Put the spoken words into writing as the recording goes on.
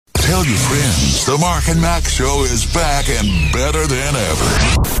Tell your friends the Mark and Mack Show is back and better than ever.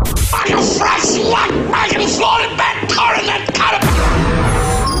 Are you fresh? What? I can float it back, car in that car.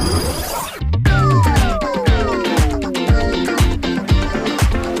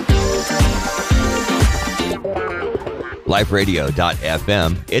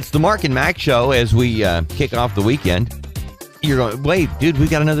 LifeRadio.fm. It's the Mark and Mack Show as we kick off the weekend. You're going, wait, dude, we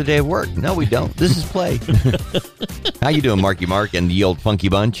got another day of work. No, we don't. This is play. How you doing, Marky Mark and the old funky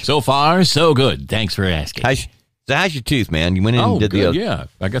bunch? So far, so good. Thanks for asking. How's your tooth, man? You went in and did good, the... yeah.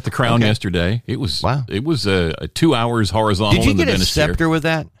 I got the crown yesterday. It was wow. It was 2 hours horizontal. Did you in the get a dentist scepter chair. with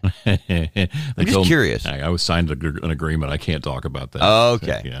that? I'm just curious. I was signed an agreement. I can't talk about that.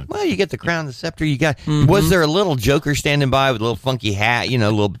 Okay. So, yeah. Well, you get the crown, the scepter. You got. Was there a little joker standing by with a little funky hat? You know,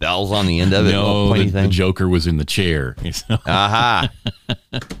 little bells on the end of it. No, the joker was in the chair. Aha.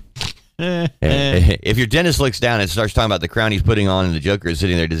 If your dentist looks down and starts talking about the crown he's putting on and the joker is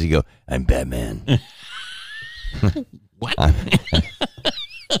sitting there, does he go, "I'm Batman"? What?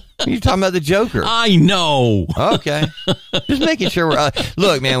 You're talking about the Joker. I know. Okay. Just making sure we're...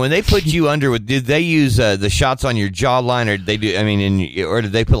 look, man, when they put you under, did they use the shots on your jawline, or did they do? I mean, or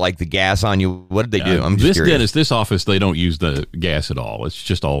did they put like the gas on you? What did they do? I'm just curious. This office, they don't use the gas at all. It's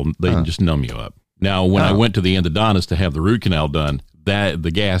just all they just numb you up. Now, when I went to the endodontist to have the root canal done,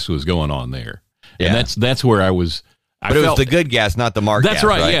 the gas was going on there, and that's where I was. But it was the good gas, not the Mark gas. That's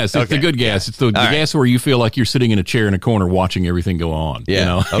right. Yes, it's the good gas. It's the gas where you feel like you're sitting in a chair in a corner watching everything go on. Yeah. You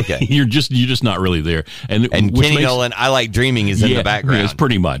know? Okay. you're just not really there. And Kenny Nolan, I Like Dreaming is in the background. Yes,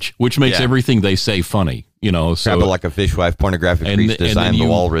 pretty much, which makes everything they say funny. You know, so Travel Like a Fishwife, pornographic priestess, I'm the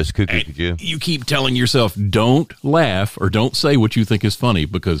walrus, cuckoo. You keep telling yourself, don't laugh or don't say what you think is funny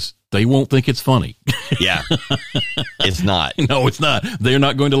because they won't think it's funny. Yeah. It's not. No, it's not. They're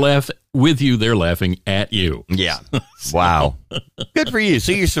not going to laugh with you. They're laughing at you. Yeah. Wow. Good for you.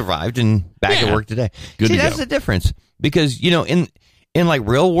 So you survived and back at work today. Good. That's the difference because, you know, in like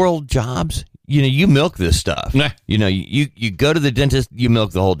real world jobs, you know, you milk this stuff. Nah. You know, you go to the dentist, you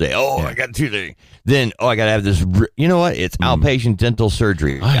milk the whole day. Oh, I got toothache. Then, I got to have this. You know what? It's outpatient dental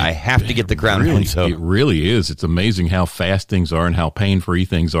surgery. I have to get the crown on. So it really is. It's amazing how fast things are and how pain-free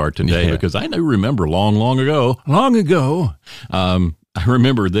things are today. Because I remember long ago. I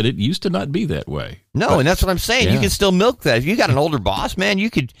remember that it used to not be that way. No, and that's what I'm saying. Yeah. You can still milk that. If you got an older boss, man,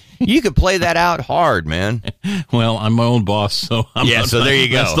 you could play that out hard, man. Well, I'm my own boss, so so there you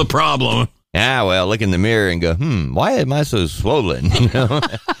go. That's the problem. Ah, well, look in the mirror and go, why am I so swollen? You know?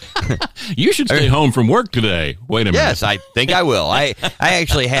 You should stay home from work today. Wait a minute. Yes, I think I will. I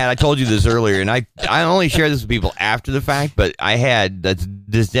actually had, I told you this earlier, and I only share this with people after the fact, but I had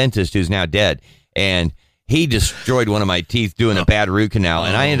this dentist who's now dead, and he destroyed one of my teeth doing a bad root canal,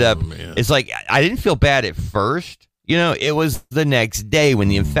 and I ended up, it's like, I didn't feel bad at first. You know, it was the next day when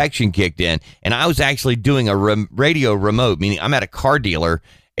the infection kicked in, and I was actually doing a radio remote, meaning I'm at a car dealer,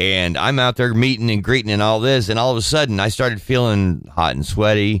 and I'm out there meeting and greeting and all this, and all of a sudden I started feeling hot and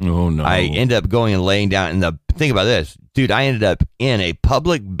sweaty. Oh, no. I ended up going and laying down, and think about this. Dude, I ended up in a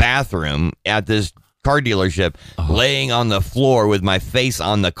public bathroom at this car dealership, laying on the floor with my face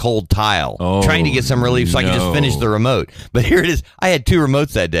on the cold tile, trying to get some relief so I could just finish the remote. But here it is. I had 2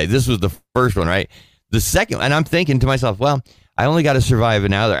 remotes that day. This was the first one, right? The second, and I'm thinking to myself, well, I only got to survive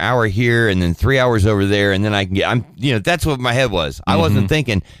another hour here and then 3 hours over there, and then I can get, that's what my head was. I wasn't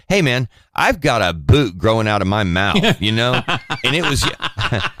thinking, hey, man, I've got a boot growing out of my mouth, you know? And it was,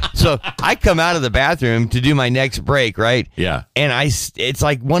 so I come out of the bathroom to do my next break, right? Yeah. And it's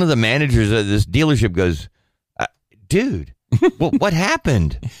like one of the managers of this dealership goes, dude, what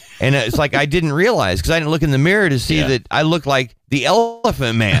happened? And it's like I didn't realize because I didn't look in the mirror to see that I looked like the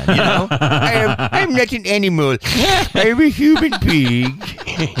Elephant Man, you know? I'm not an animal. I'm a human being.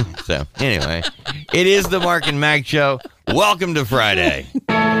 So, anyway, it is the Mark and Mack Show. Welcome to Friday.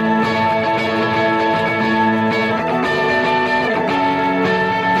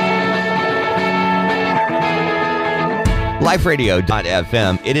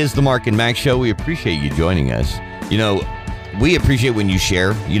 LifeRadio.fm. It is the Mark and Mack Show. We appreciate you joining us. You know, we appreciate when you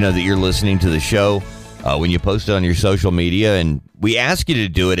share, that you're listening to the show, when you post it on your social media, and we ask you to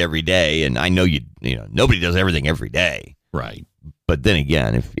do it every day. And I know nobody does everything every day. Right. But then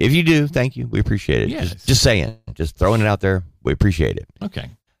again, if you do, thank you. We appreciate it. Yes. Just saying, just throwing it out there. We appreciate it. Okay.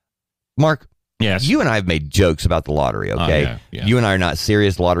 Mark. Yes. You and I have made jokes about the lottery, okay? Yeah. You and I are not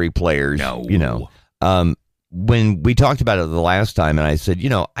serious lottery players. No. When we talked about it the last time, and I said,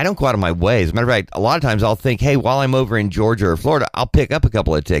 I don't go out of my way. As a matter of fact, a lot of times I'll think, hey, while I'm over in Georgia or Florida, I'll pick up a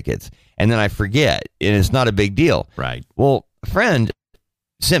couple of tickets, and then I forget, and it's not a big deal. Right. Well, a friend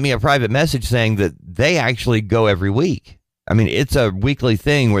sent me a private message saying that they actually go every week. I mean, it's a weekly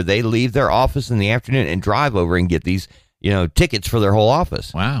thing where they leave their office in the afternoon and drive over and get these, tickets for their whole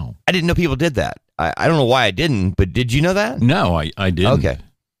office. Wow. I didn't know people did that. I don't know why I didn't, but did you know that? No, I didn't. Okay.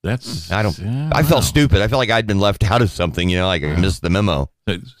 I felt stupid. I felt like I'd been left out of something, like I missed the memo.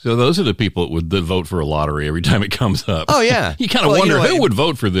 So those are the people that vote for a lottery every time it comes up. Oh, yeah. You kind of wonder who would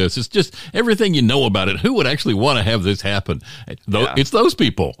vote for this. It's just everything you know about it. Who would actually want to have this happen? It's those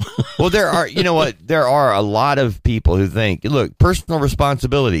people. Well, there are, there are a lot of people who think, look, personal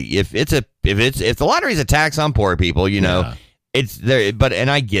responsibility. If the lottery is a tax on poor people, it's there.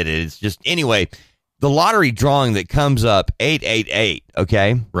 And I get it. It's just, anyway, the lottery drawing that comes up 888.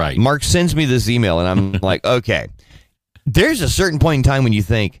 Okay. Right. Mark sends me this email and I'm like, okay. There's a certain point in time when you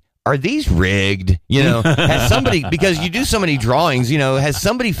think, are these rigged? Has somebody, because you do so many drawings, has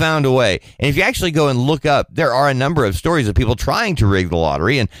somebody found a way? And if you actually go and look up, there are a number of stories of people trying to rig the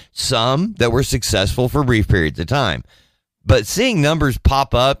lottery and some that were successful for brief periods of time. But seeing numbers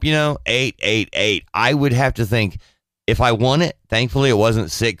pop up, 888, I would have to think, if I won it, thankfully it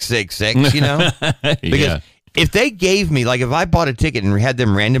wasn't 666, because if they gave me, like if I bought a ticket and had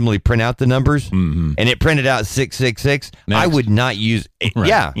them randomly print out the numbers and it printed out 666, I would not use it. Right.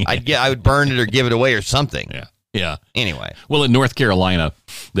 Yeah, I would burn it or give it away or something. Yeah. Anyway. Well, in North Carolina,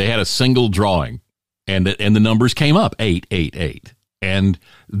 they had a single drawing and the numbers came up 888. And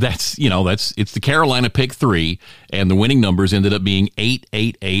it's the Carolina Pick 3 and the winning numbers ended up being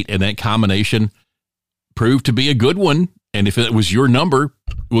 888 and that combination proved to be a good one. And if it was your number,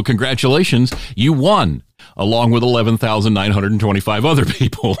 well, congratulations, you won, along with 11,925 other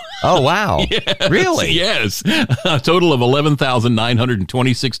people. Oh, wow. Yes, really? Yes. A total of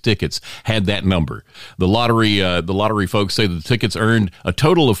 11,926 tickets had that number. The lottery folks say the tickets earned a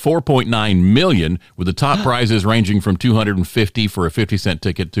total of $4.9 million, with the top prizes ranging from $250 for a 50-cent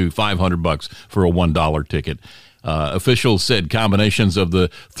ticket to $500 for a $1 ticket. Officials said combinations of the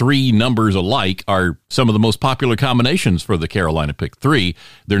three numbers alike are some of the most popular combinations for the Carolina Pick 3.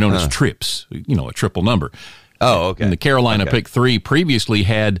 They're known as trips, a triple number. Oh, okay. And the Carolina Pick 3 previously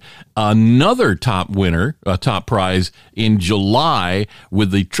had another top prize in July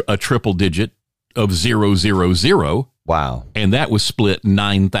with a triple digit of 000. Wow. And that was split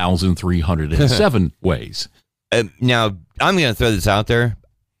 9,307 ways. Now, I'm going to throw this out there.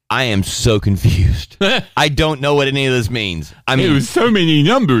 I am so confused. I don't know what any of this means. I mean, it was so many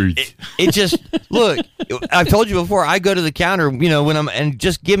numbers. It just, look, I've told you before, I go to the counter, when and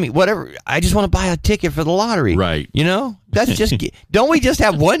just give me whatever. I just want to buy a ticket for the lottery. Right. That's just, don't we just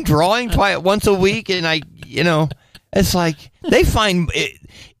have one drawing once a week? And it's like, they find,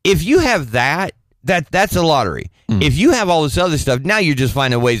 if you have that's a lottery. If you have all this other stuff, now you're just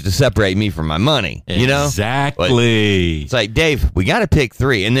finding ways to separate me from my money, Exactly. But it's like, Dave, we got to pick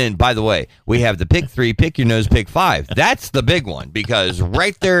 3. And then, by the way, we have the pick 3, pick your nose, pick 5. That's the big one, because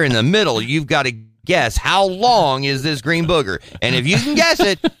right there in the middle, you've got to guess how long is this green booger. And if you can guess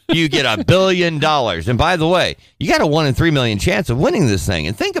it, you get $1 billion. And by the way, you got a 1 in 3 million chance of winning this thing.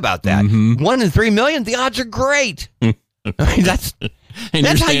 And think about that. 1 in 3 million, the odds are great. I mean,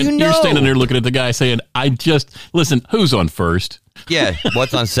 that's how you know. You're standing there looking at the guy saying, listen, who's on first? Yeah,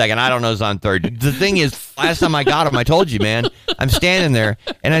 what's on second? I don't know who's on third. The thing is, last time I got him, I told you, man, I'm standing there,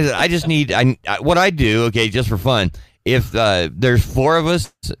 and I just need, what I do, okay, just for fun, if there's 4 of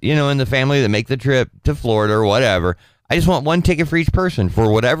us, in the family that make the trip to Florida or whatever, I just want one ticket for each person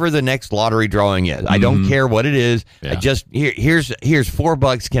for whatever the next lottery drawing is. I don't care what it is. Yeah. I just here's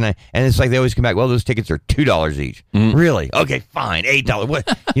 $4. Can I? And it's like they always come back. Well, those tickets are $2 each. Really? Okay, fine. $8.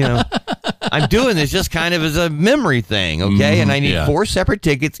 What? I'm doing this just kind of as a memory thing. Okay, and I need 4 separate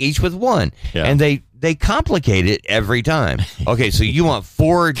tickets, each with 1. Yeah. And they complicate it every time. Okay, so you want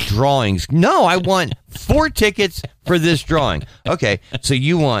 4 drawings? No, I want 4 tickets for this drawing. Okay, so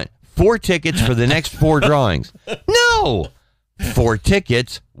you want 4 tickets for the next 4 drawings. No! 4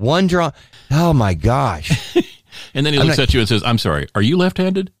 tickets, 1 draw. Oh, my gosh. And then he looks at you and says, I'm sorry, are you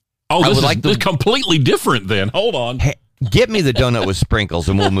left-handed? Oh, this is completely different then. Hold on. Hey, get me the donut with sprinkles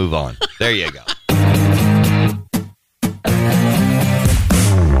and we'll move on. There you go.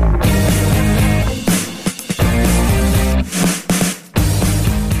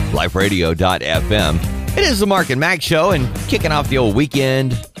 LifeRadio.fm. It is the Mark and Mack show, and kicking off the old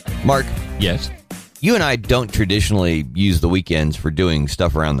weekend. Mark. Yes. You and I don't traditionally use the weekends for doing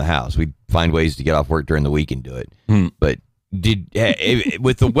stuff around the house. We find ways to get off work during the week and do it. But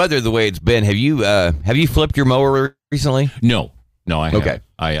with the weather the way it's been, have you flipped your mower recently? No, I haven't. Okay.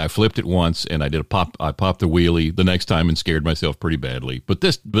 I flipped it once and I popped the wheelie the next time and scared myself pretty badly. But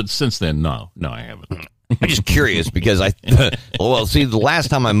since then, no, I haven't. I'm just curious because well, see, the last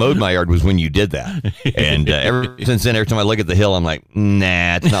time I mowed my yard was when you did that. And ever since then, every time I look at the hill, I'm like,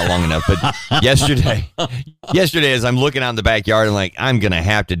 nah, it's not long enough. But yesterday, as I'm looking out in the backyard, I'm like, I'm going to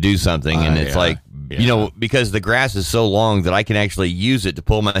have to do something. And it's like, you know, because the grass is so long that I can actually use it to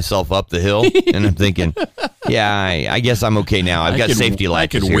pull myself up the hill. And I'm thinking, yeah, I guess I'm okay now. I've got safety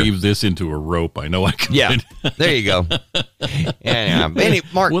latches I could here. weave this into a rope. I know I could. Yeah, there you go.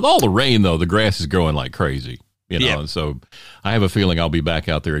 Mark, with all the rain, though, the grass is growing like crazy. You know, Yeah. and so I have a feeling I'll be back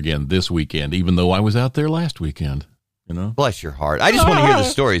out there again this weekend, even though I was out there last weekend. You know, bless your heart. I just want to hear the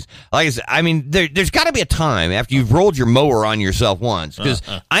stories. Like I said, I mean, there's got to be a time after you've rolled your mower on yourself once, because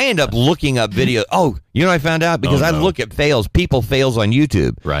I end up looking up video. Oh, you know what I found out? Because I look at people fails on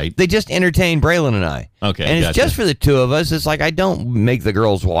YouTube. Right. They just entertain Braylon and I. Okay, and it's gotcha. just for the two of us. It's like I don't make the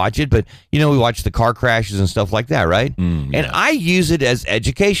girls watch it, but, you know, we watch the car crashes and stuff like that, right? And I use it as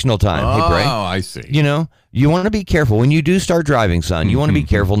educational time. Hey, Bray. Oh, I see. You know, you want to be careful when you do start driving, son. You want to be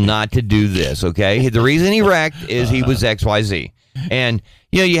careful not to do this, okay? The reason he wrecked is he was XYZ. And,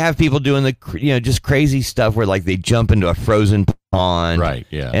 you know, you have people doing just crazy stuff where, like, they jump into a frozen pond. Right,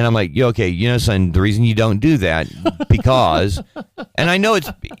 yeah. And I'm like, okay, you know, son, the reason you don't do that, because, and I know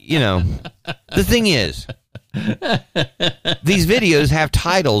it's, you know, the thing is, these videos have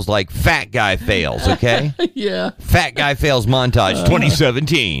titles like Fat Guy Fails, okay? Yeah. Fat Guy Fails Montage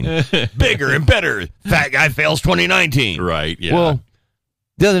 2017. Bigger and better. Fat Guy Fails 2019. Right, yeah. Well,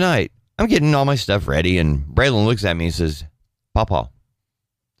 the other night, I'm getting all my stuff ready, and Braylon looks at me and says, Papa,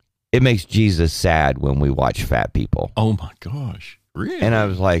 it makes Jesus sad when we watch fat people. Oh, my gosh. Really? And I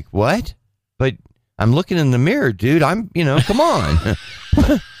was like, what? But I'm looking in the mirror, dude. Come on.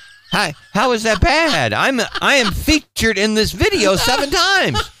 How is that bad? I am featured in this video 7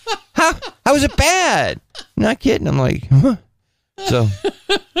 times. How is it bad? Not kidding. I'm like, huh? So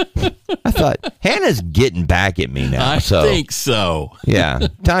I thought, Hannah's getting back at me now. I think so. Yeah,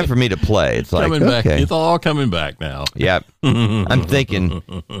 time for me to play. It's like, coming back. okay. It's all coming back now. Yep. I'm thinking,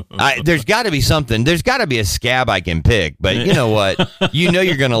 there's got to be something. There's got to be a scab I can pick. But you know what? You know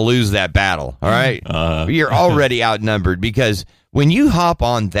you're going to lose that battle, all right? You're already outnumbered, because when you hop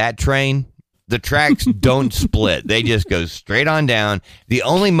on that train, the tracks don't split. They just go straight on down. The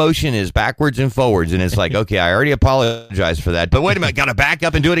only motion is backwards and forwards. And it's like, okay, I already apologized for that. But wait a minute, got to back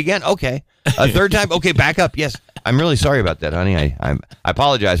up and do it again? Okay. A third time? Okay, back up. Yes. I'm really sorry about that, honey. I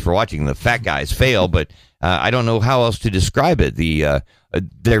apologize for watching the fat guys fail, but I don't know how else to describe it. Their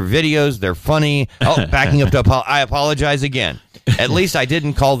videos, they're funny. Oh, backing up to I apologize again. At least I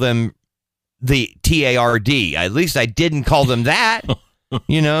didn't call them the TARD. At least I didn't call them that.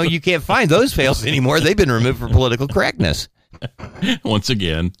 You know, you can't find those fails anymore. They've been removed for political correctness. Once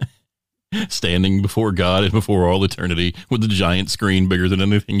again, standing before God and before all eternity with a giant screen bigger than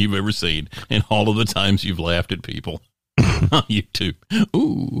anything you've ever seen, and all of the times you've laughed at people on YouTube.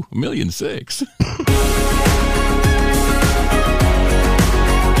 Ooh, 1,000,006.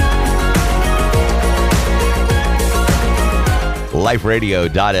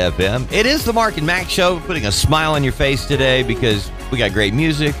 LifeRadio.fm. It is the Mark and Mack Show, putting a smile on your face today because we got great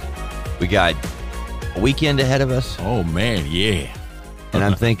music. We got a weekend ahead of us. Oh, man, yeah. And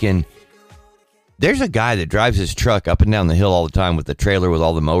I'm thinking, there's a guy that drives his truck up and down the hill all the time with the trailer with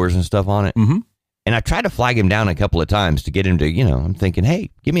all the mowers and stuff on it. Mm-hmm. And I tried to flag him down a couple of times to get him to, I'm thinking,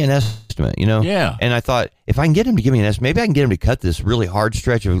 hey, give me an estimate, Yeah. And I thought, if I can get him to give me an estimate, maybe I can get him to cut this really hard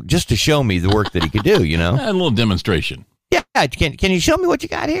stretch of just to show me the work that he could do, A little demonstration. Yeah, can you show me what you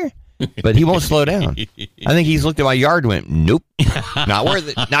got here? But he won't slow down. I think he's looked at my yard and went, nope, not worth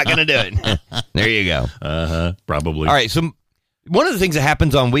it. Not going to do it. There you go. Probably. All right, so one of the things that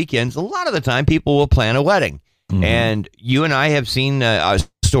happens on weekends, a lot of the time people will plan a wedding. Mm-hmm. And you and I have seen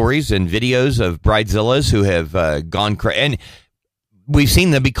stories and videos of bridezillas who have gone crazy. And we've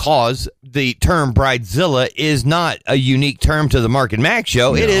seen them because the term bridezilla is not a unique term to the Mark and Mack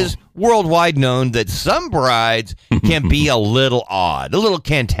Show. No. It is worldwide known that some brides can be a little odd, a little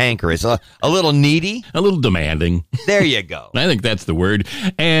cantankerous, a little needy. A little demanding. There you go. I think that's the word.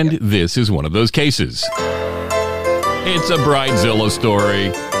 And this is one of those cases. It's a bridezilla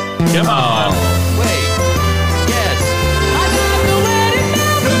story. Come on. Wait. Yes.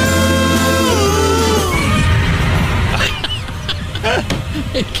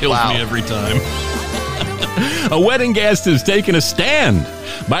 It kills me every time. A wedding guest has taken a stand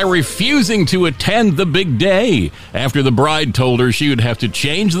by refusing to attend the big day after the bride told her she would have to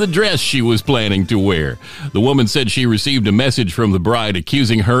change the dress she was planning to wear. The woman said she received a message from the bride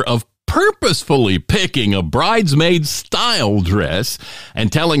accusing her of purposefully picking a bridesmaid style dress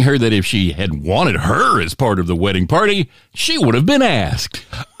and telling her that if she had wanted her as part of the wedding party, she would have been asked.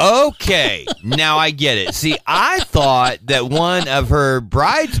 Okay, now I get it. See, I thought that one of her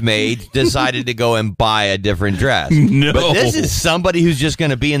bridesmaids decided to go and buy a different dress. No. But this is somebody who's just going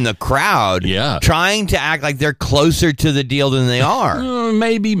to be in the crowd trying to act like they're closer to the deal than they are.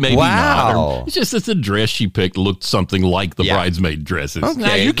 Maybe wow. not. It's just that the dress she picked looked something like the bridesmaid dresses. Okay.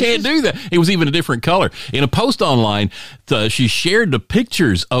 Now, you can't do that. It was even a different color. In a post online, she shared the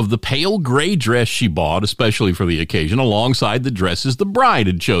pictures of the pale gray dress she bought, especially for the occasion, alongside the dresses the bride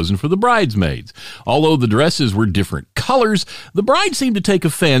had chosen for the bridesmaids. Although the dresses were different colors, the bride seemed to take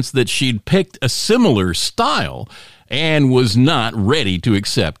offense that she'd picked a similar style and was not ready to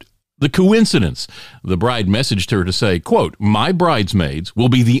accept the coincidence. The bride messaged her to say, quote, "My bridesmaids will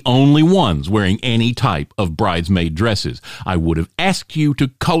be the only ones wearing any type of bridesmaid dresses. I would have asked you to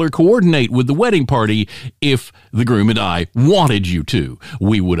color coordinate with the wedding party if the groom and I wanted you to.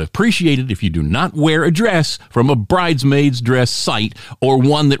 We would appreciate it if you do not wear a dress from a bridesmaid's dress site or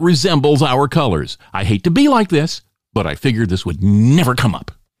one that resembles our colors. I hate to be like this, but I figured this would never come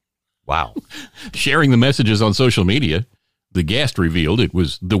up." Wow. Sharing the messages on social media, the guest revealed it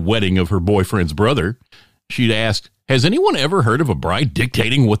was the wedding of her boyfriend's brother. She'd asked, "Has anyone ever heard of a bride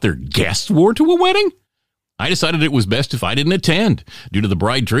dictating what their guests wore to a wedding? I decided it was best if I didn't attend due to the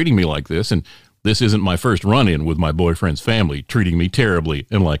bride treating me like this, and this isn't my first run-in with my boyfriend's family, treating me terribly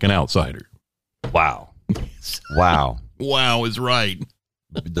and like an outsider." Wow. Wow. Wow is right.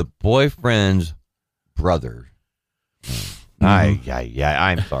 The boyfriend's brother.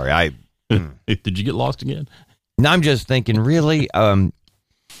 I'm sorry. Did you get lost again? Now I'm just thinking, really,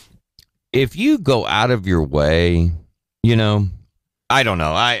 if you go out of your way, I don't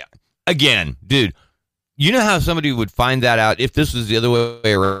know. Dude, you know how somebody would find that out if this was the other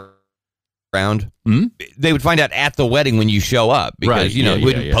way around? Hmm? They would find out at the wedding when you show up because, you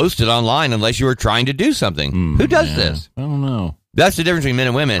wouldn't post it online unless you were trying to do something. Who does this? I don't know. That's the difference between men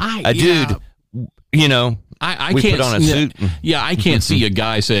and women. Dude, I we can't put on a suit. Yeah, I can't see a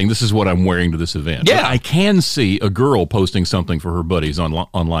guy saying this is what I'm wearing to this event. Yeah, but I can see a girl posting something for her buddies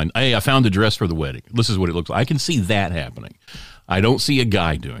online. Hey, I found a dress for the wedding. This is what it looks like. I can see that happening. I don't see a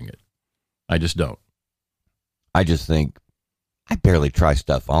guy doing it. I just don't. I just think I barely try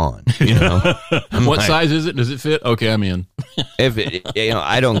stuff on. What size is it? Does it fit? Okay, I'm in. If it,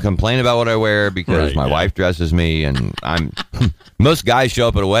 I don't complain about what I wear because my wife dresses me, and most guys show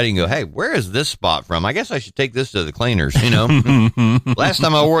up at a wedding and go, "Hey, where is this spot from? I guess I should take this to the cleaners." Last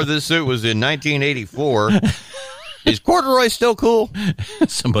time I wore this suit was in 1984. Is corduroy still cool?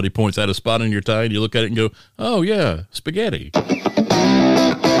 Somebody points out a spot on your tie, and you look at it and go, "Oh yeah, spaghetti."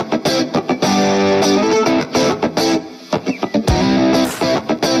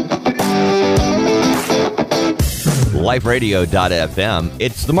 LifeRadio.fm.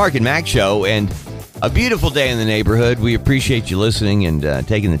 It's the Mark and Mack Show, and a beautiful day in the neighborhood. We appreciate you listening and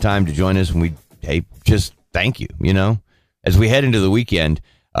taking the time to join us, and just thank you. As we head into the weekend,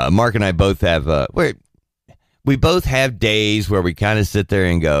 Mark and I both have we both have days where we kind of sit there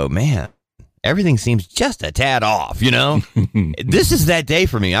and go, "Man, everything seems just a tad off." This is that day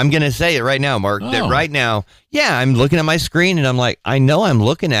for me. I'm going to say it right now, Mark. That right now, I'm looking at my screen and I'm like, I know I'm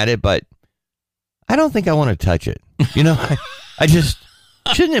looking at it, but I don't think I want to touch it. I just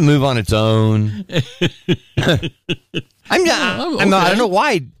shouldn't it move on its own? I don't know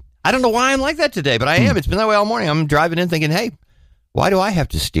why. I don't know why I'm like that today, but I am. It's been that way all morning. I'm driving in thinking, hey, why do I have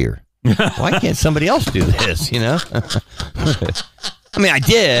to steer? Why can't somebody else do this? I mean, I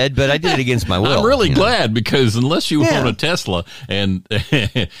did, but I did it against my will. I'm really glad because unless you own a Tesla, and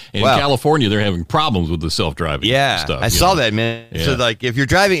in California they're having problems with the self-driving stuff. I saw that, man. Yeah. So, like, if you're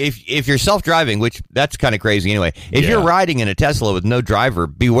driving, if you're self-driving, which that's kind of crazy anyway. If you're riding in a Tesla with no driver,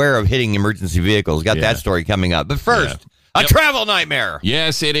 beware of hitting emergency vehicles. Got that story coming up. But first, a travel nightmare.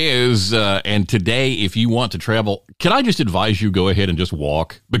 Yes, it is. And today, if you want to travel, can I just advise you go ahead and just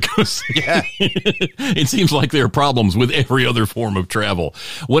walk? Because it seems like there are problems with every other form of travel.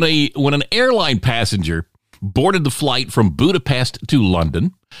 When an airline passenger boarded the flight from Budapest to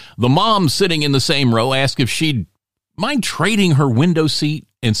London, the mom sitting in the same row asked if she'd mind trading her window seat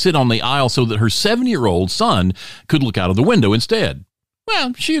and sit on the aisle so that her 7-year-old son could look out of the window instead.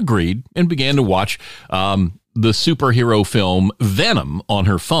 Well, she agreed and began to watch the superhero film Venom on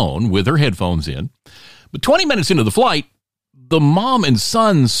her phone with her headphones in. But 20 minutes into the flight, the mom and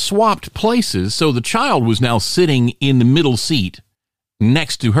son swapped places, so the child was now sitting in the middle seat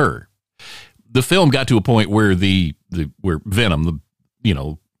next to her. The film got to a point where where Venom,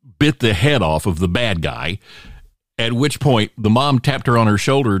 bit the head off of the bad guy, at which point the mom tapped her on her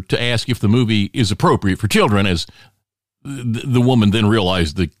shoulder to ask if the movie is appropriate for children, as the woman then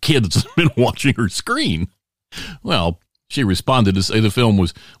realized the kid's been watching her screen. Well, She responded to say the film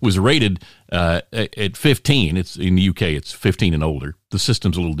was rated at 15. It's in the UK. It's 15 and older. The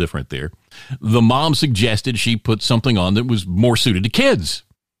system's a little different there. The mom suggested she put something on that was more suited to kids,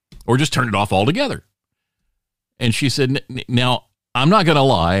 or just turn it off altogether. And she said, "Now I'm not going to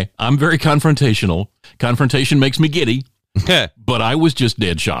lie. I'm very confrontational. Confrontation makes me giddy, but I was just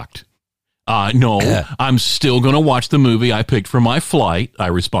dead shocked." No, I'm still going to watch the movie I picked for my flight, I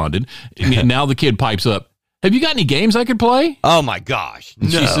responded. And now the kid pipes up, "Have you got any games I could play?" Oh, my gosh.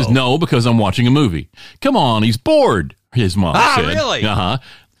 And she says, "No, because I'm watching a movie." "Come on, he's bored," his mom said. Really? Uh-huh.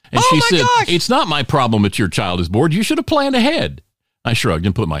 And she said, "It's not my problem that your child is bored. You should have planned ahead." I shrugged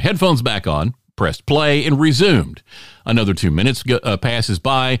and put my headphones back on, pressed play, and resumed. Another 2 minutes passes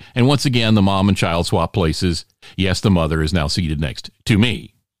by, and once again, the mom and child swap places. Yes, the mother is now seated next to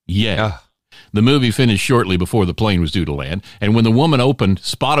me. Yeah. The movie finished shortly before the plane was due to land, and when the woman opened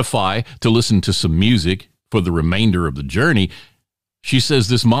Spotify to listen to some music for the remainder of the journey, she says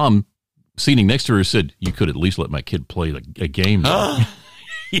this mom sitting next to her said, "You could at least let my kid play a game." Yeah.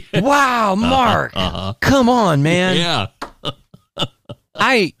 Wow, Mark. Come on, man. Yeah.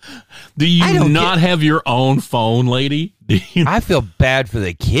 I Do you don't not have your own phone, lady? I feel bad for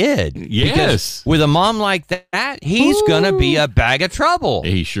the kid. Yes. Because with a mom like that, he's going to be a bag of trouble.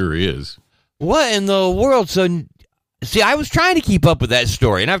 He sure is. What in the world? So, see, I was trying to keep up with that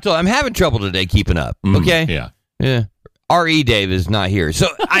story, and I'm having trouble today keeping up. Okay? Yeah. R.E. Dave is not here. So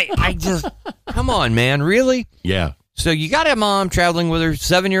I just, come on, man. Really? Yeah. So you got a mom traveling with her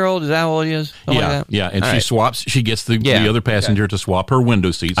 7-year-old? Is that what it is? Something like that? Yeah. And she gets the other passenger to swap her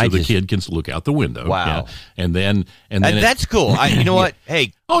window seat so the kid can look out the window. Wow. Yeah. And then that's cool. You know what?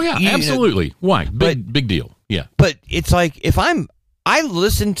 Hey. Oh, yeah, absolutely. Why? Big deal. Yeah. But it's like if I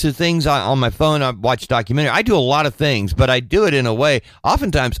listen to things on my phone. I watch documentary. I do a lot of things, but I do it in a way.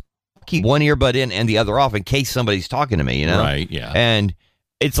 Oftentimes, I keep one earbud in and the other off in case somebody's talking to me. You know, right? Yeah. And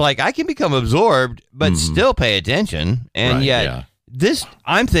it's like I can become absorbed, but still pay attention. And yet, this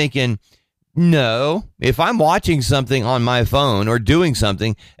I'm thinking, no. If I'm watching something on my phone or doing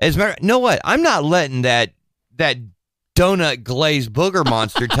something, as a matter, know what? I'm not letting that donut glazed booger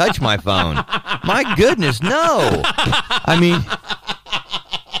monster touch my phone. My goodness, no. I mean.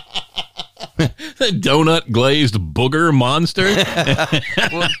 The donut glazed booger monster.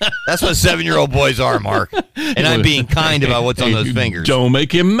 Well, that's what 7-year-old boys are, Mark. And I'm being kind about what's on those fingers. Don't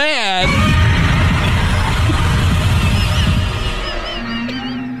make him mad.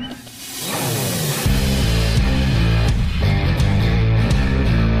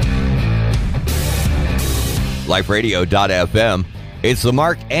 LifeRadio.fm. It's the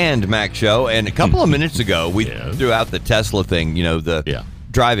Mark and Mack show. And a couple of minutes ago, we threw out the Tesla thing, the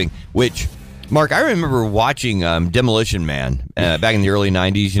driving, which, Mark, I remember watching Demolition Man back in the early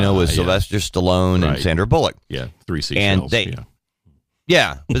 90s, with Sylvester Stallone and Sandra Bullock. Yeah, 3 seashells. And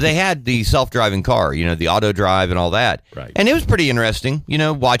but they had the self-driving car, the auto drive and all that. Right. And it was pretty interesting,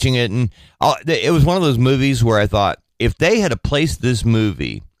 watching it. And it was one of those movies where I thought, if they had placed this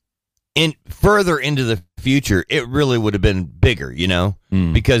movie further into the future, it really would have been bigger,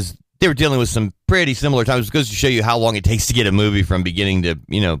 because they were dealing with some pretty similar times. It goes to show you how long it takes to get a movie from beginning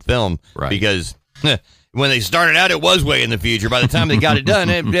to, film. Right. Because when they started out, it was way in the future. By the time they got it done,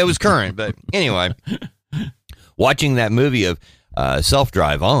 it was current. But anyway, watching that movie of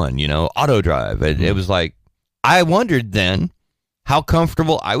self-drive auto drive, it was like, I wondered then how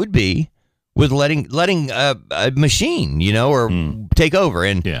comfortable I would be with letting a machine, or take over.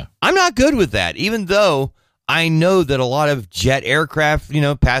 And I'm not good with that, even though I know that a lot of jet aircraft,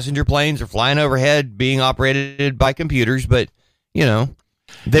 passenger planes are flying overhead being operated by computers, but,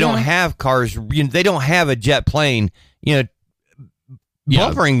 they don't have cars. They don't have a jet plane,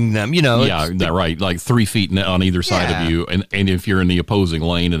 buffering them, right. Like 3 feet on either side of you. And if you're in the opposing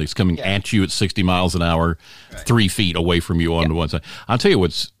lane and it's coming at you at 60 miles an hour, 3 feet away from you on one side. I'll tell you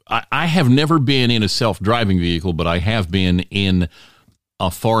I have never been in a self-driving vehicle, but I have been in a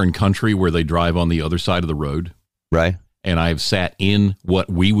foreign country where they drive on the other side of the road. Right. And I've sat in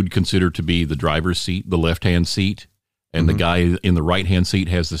what we would consider to be the driver's seat, the left-hand seat, and the guy in the right-hand seat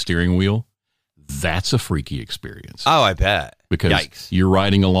has the steering wheel. That's a freaky experience. Oh, I bet. Because you're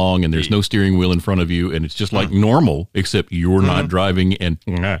riding along and there's no steering wheel in front of you, and it's just like normal, except you're not driving. And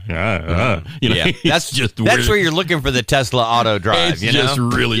that's just weird. That's where you're looking for the Tesla auto drive. It's just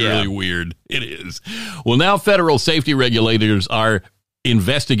really weird. It is. Well, now federal safety regulators are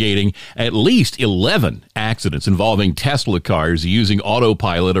investigating at least 11 accidents involving Tesla cars using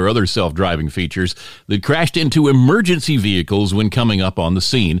autopilot or other self-driving features that crashed into emergency vehicles when coming up on the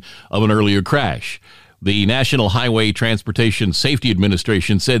scene of an earlier crash. The National Highway Transportation Safety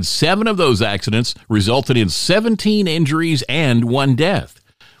Administration said 7 of those accidents resulted in 17 injuries and 1 death.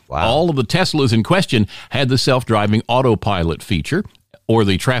 Wow. All of the Teslas in question had the self-driving autopilot feature or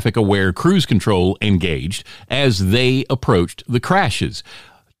the traffic-aware cruise control engaged as they approached the crashes.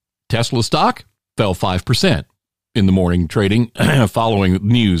 Tesla stock fell 5% in the morning trading following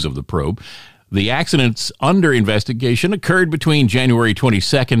news of the probe. The accidents under investigation occurred between January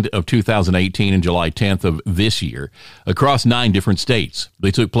 22nd of 2018 and July 10th of this year across 9 different states.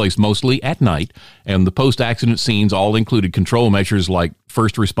 They took place mostly at night, and the post-accident scenes all included control measures like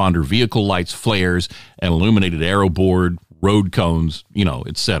first responder vehicle lights, flares, an illuminated aero board, road cones,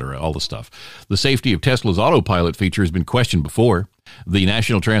 etc., all the stuff. The safety of Tesla's autopilot feature has been questioned before. The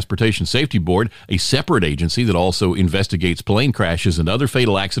National Transportation Safety Board, a separate agency that also investigates plane crashes and other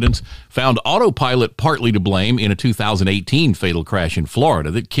fatal accidents, found autopilot partly to blame in a 2018 fatal crash in Florida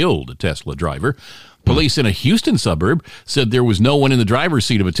that killed a Tesla driver. Police in a Houston suburb said there was no one in the driver's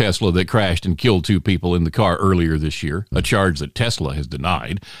seat of a Tesla that crashed and killed 2 people in the car earlier this year, a charge that Tesla has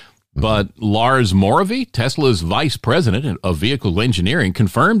denied. But Lars Moravy, Tesla's vice president of vehicle engineering,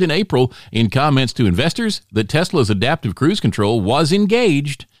 confirmed in April in comments to investors that Tesla's adaptive cruise control was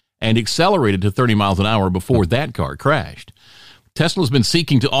engaged and accelerated to 30 miles an hour before that car crashed. Tesla's been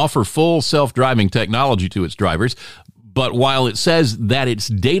seeking to offer full self-driving technology to its drivers, but while it says that its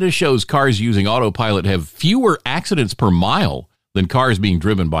data shows cars using autopilot have fewer accidents per mile than cars being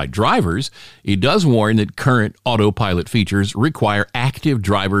driven by drivers, it does warn that current autopilot features require active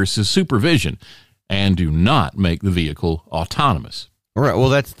driver supervision and do not make the vehicle autonomous. All right. Well,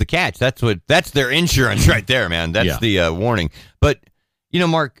 that's the catch. That's their insurance right there, man. That's the warning. But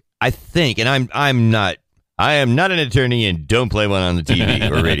Mark, I think, and I am not an attorney and don't play one on the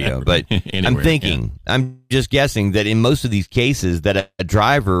TV or radio, but I'm just guessing that in most of these cases that a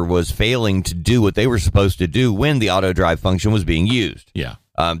driver was failing to do what they were supposed to do when the auto drive function was being used. Yeah.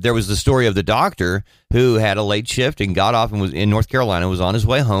 There was the story of the doctor who had a late shift and got off and was in North Carolina, was on his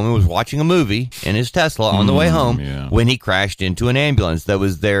way home and was watching a movie in his Tesla on the way home when he crashed into an ambulance that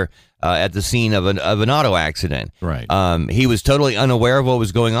was there at the scene of an auto accident. Right. He was totally unaware of what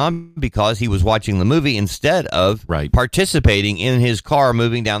was going on because he was watching the movie instead of participating in his car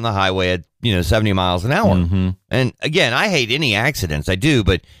moving down the highway at 70 miles an hour. Mm-hmm. And again, I hate any accidents. I do,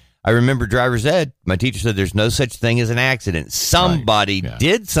 but I remember driver's ed. My teacher said there's no such thing as an accident. Somebody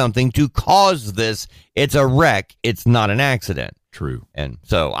did something to cause this. It's a wreck. It's not an accident. True. And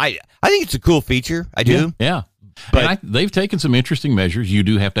so I think it's a cool feature. I do. Yeah. But they've taken some interesting measures. You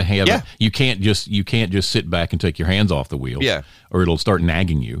do have to have you can't just sit back and take your hands off the wheel, or it'll start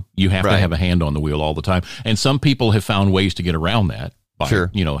nagging you. You have to have a hand on the wheel all the time. And some people have found ways to get around that by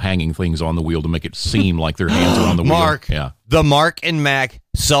hanging things on the wheel to make it seem like their hands are on the wheel. Mark, the Mark and Mack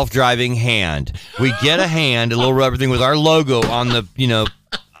self-driving hand. We get a hand, a little rubber thing with our logo on the,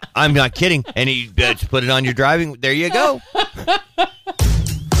 I'm not kidding. And he just put it on your driving. There you go.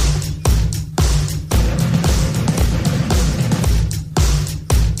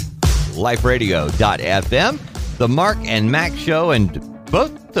 LifeRadio.fm, the Mark and Mack Show, and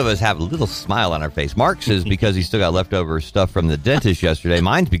both of us have a little smile on our face. Mark's is because he still got leftover stuff from the dentist yesterday.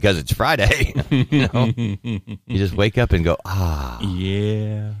 Mine's because it's Friday. You just wake up and go,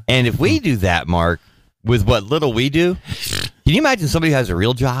 yeah. And if we do that, Mark, with what little we do, can you imagine somebody who has a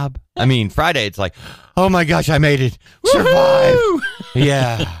real job? I mean, Friday, it's like, oh my gosh, I made it. Survive.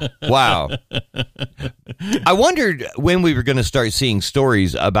 Yeah. Wow. I wondered when we were going to start seeing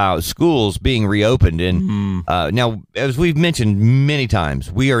stories about schools being reopened. And now, as we've mentioned many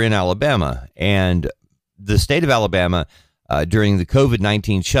times, we are in Alabama, and the state of Alabama during the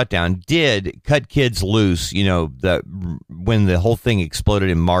COVID-19 shutdown did cut kids loose, when the whole thing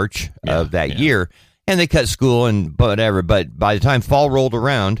exploded in March of that year. And they cut school and whatever. But by the time fall rolled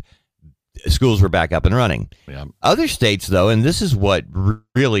around, schools were back up and running. Yeah. Other states, though, and this is what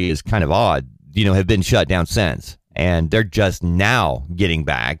really is kind of odd, have been shut down since. And they're just now getting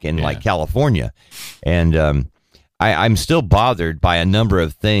back in like California. And I'm still bothered by a number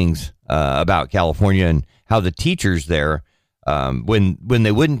of things about California and how the teachers there, when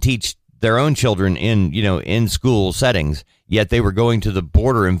they wouldn't teach their own children in school settings, yet they were going to the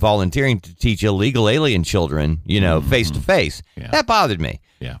border and volunteering to teach illegal alien children, face to face. That bothered me.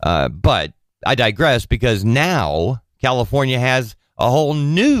 Yeah. But I digress because now California has a whole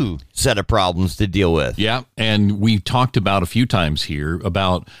new set of problems to deal with. Yeah. And we've talked about a few times here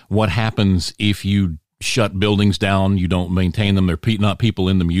about what happens if you shut buildings down. You don't maintain them. There are not people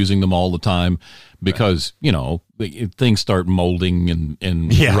in them using them all the time because, things start molding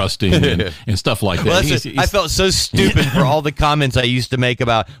and rusting and stuff like that. Well, I felt so stupid for all the comments I used to make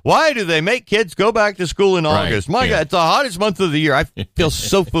about why do they make kids go back to school in August? My God, it's the hottest month of the year. I feel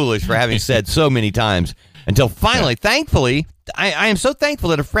so foolish for having said so many times until finally, thankfully, I am so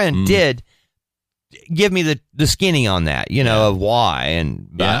thankful that a friend did give me the skinny on that, of why, and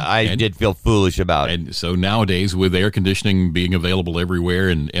I did feel foolish about it. And so nowadays, with air conditioning being available everywhere,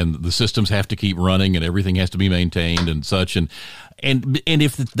 and the systems have to keep running, and everything has to be maintained and such, and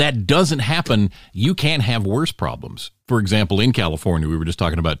if that doesn't happen, you can have worse problems. For example, in California, we were just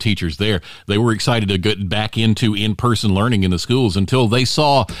talking about teachers there. They were excited to get back into in-person learning in the schools until they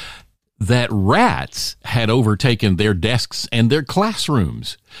saw that rats had overtaken their desks and their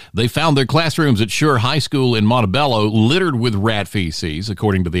classrooms. They found their classrooms at Shure High School in Montebello littered with rat feces,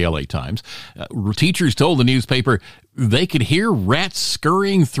 according to the LA Times. Teachers told the newspaper they could hear rats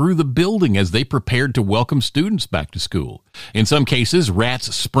scurrying through the building as they prepared to welcome students back to school. In some cases,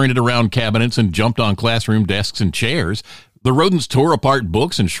 rats sprinted around cabinets and jumped on classroom desks and chairs. The rodents tore apart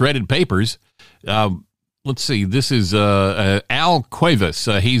books and shredded papers. Let's see, this is Al Cuevas.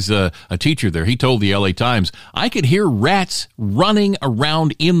 He's a teacher there. He told the LA Times, I could hear rats running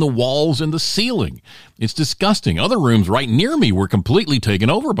around in the walls and the ceiling. It's disgusting. Other rooms right near me were completely taken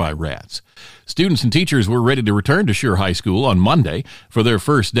over by rats. Students and teachers were ready to return to Shure High School on Monday for their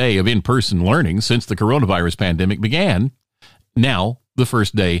first day of in-person learning since the coronavirus pandemic began. Now, the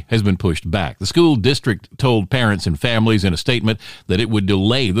first day has been pushed back. The school district told parents and families in a statement that it would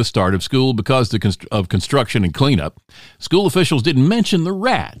delay the start of school because of construction and cleanup. School officials didn't mention the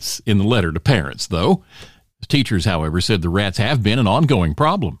rats in the letter to parents, though. Teachers, however, said the rats have been an ongoing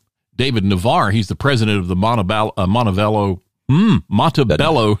problem. David Navarre, he's the president of the Montebello.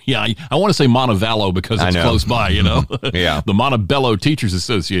 Yeah, I want to say Montevallo because it's close by, Yeah. The Montebello Teachers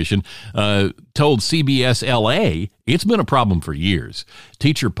Association told CBS LA it's been a problem for years.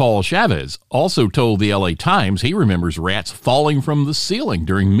 Teacher Paul Chavez also told the LA Times he remembers rats falling from the ceiling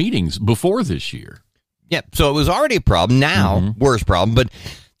during meetings before this year. Yeah, so it was already a problem. Now, worse problem. But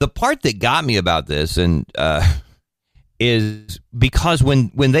the part that got me about this is because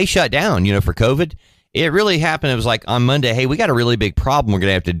when they shut down, for COVID, it really happened. It was like on Monday, hey, we got a really big problem we're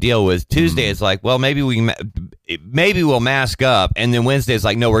going to have to deal with. Tuesday, it's like, well, maybe we'll mask up. And then Wednesday, it's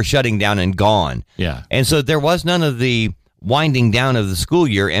like, no, we're shutting down and gone. Yeah. And so there was none of the winding down of the school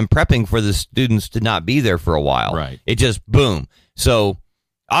year and prepping for the students to not be there for a while. Right. It just boom. So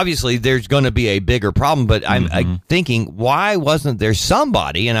obviously there's going to be a bigger problem, but I'm thinking, why wasn't there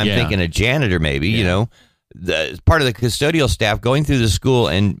somebody, and I'm thinking a janitor maybe, part of the custodial staff going through the school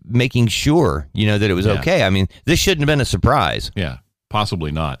and making sure, that it was okay. I mean, this shouldn't have been a surprise. Yeah,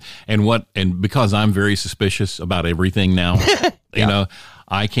 possibly not. And because I'm very suspicious about everything now,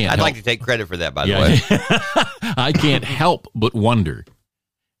 I can't. I'd like to take credit for that, by the way. I can't help but wonder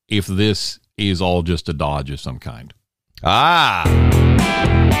if this is all just a dodge of some kind.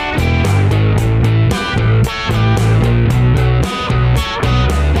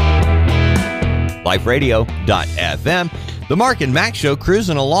 LifeRadio.fm. The Mark and Mack Show,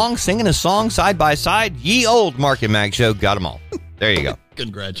 cruising along, singing a song side by side. Ye old Mark and Mack Show. Got them all. There you go.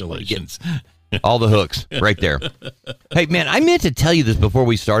 Congratulations. All the hooks right there. Hey, man, I meant to tell you this before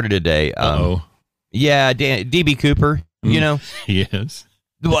we started today. Yeah, D.B. Cooper, Yes.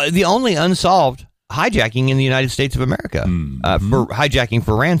 The only unsolved hijacking in the United States of America for hijacking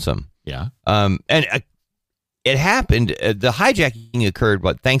for ransom. Yeah. It happened, the hijacking occurred,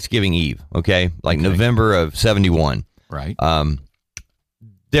 Thanksgiving Eve, okay? November of 71. Right.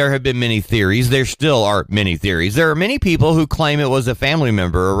 There have been many theories. There still are many theories. There are many people who claim it was a family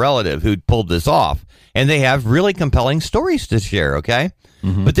member or relative who pulled this off, and they have really compelling stories to share, okay?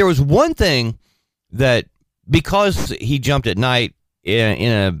 But there was one thing that, because he jumped at night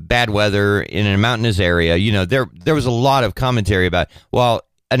in a bad weather, in a mountainous area, there was a lot of commentary about, well,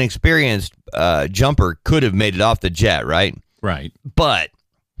 an experienced jumper could have made it off the jet, right? Right. But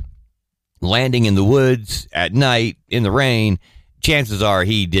landing in the woods at night in the rain, chances are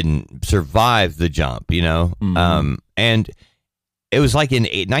he didn't survive the jump, and it was like in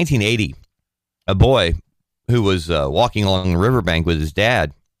 1980, a boy who was walking along the riverbank with his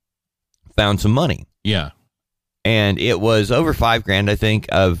dad found some money. Yeah. And it was over $5,000, I think,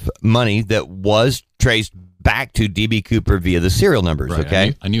 of money that was traced back to D.B. Cooper via the serial numbers, right.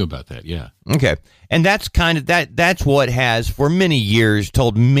 okay? I knew about that, yeah. Okay. And that's kind of, that's what has, for many years,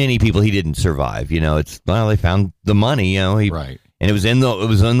 told many people he didn't survive. They found the money, right. And it was in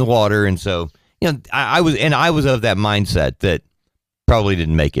the water, and so, I was of that mindset that probably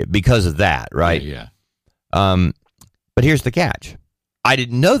didn't make it because of that, right? Yeah. But here's the catch. I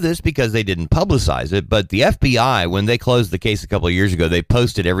didn't know this because they didn't publicize it, but the FBI, when they closed the case a couple of years ago, they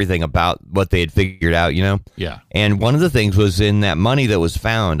posted everything about what they had figured out, Yeah. And one of the things was in that money that was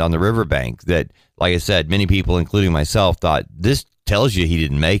found on the riverbank that, like I said, many people, including myself, thought this tells you he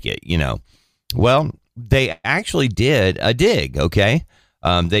didn't make it, Well, they actually did a dig, okay?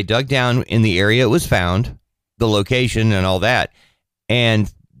 They dug down in the area it was found, the location and all that,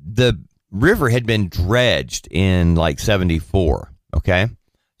 and the river had been dredged in like 74. Okay,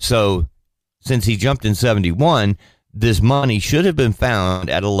 so since he jumped in 71, this money should have been found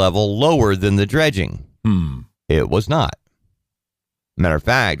at a level lower than the dredging. It was not. Matter of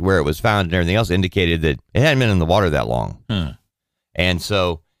fact, where it was found and everything else indicated that it hadn't been in the water that long. And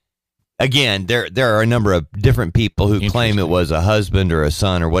so, again, there are a number of different people who claim it was a husband or a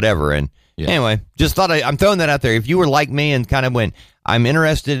son or whatever. And anyway, just thought I'm throwing that out there. If you were like me and kind of went, I'm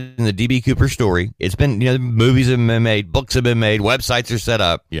interested in the D.B. Cooper story. It's been, movies have been made, books have been made, websites are set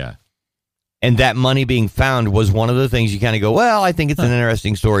up. Yeah. And that money being found was one of the things you kind of go, well, I think it's an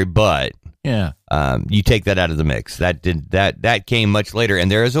interesting story, but you take that out of the mix. That came much later.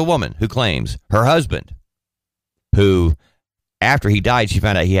 And there is a woman who claims her husband, who, after he died, she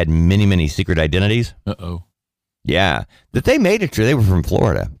found out he had many, many secret identities. Uh-oh. Yeah. That they made a trip. They were from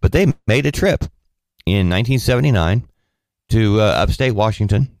Florida, but they made a trip in 1979 to upstate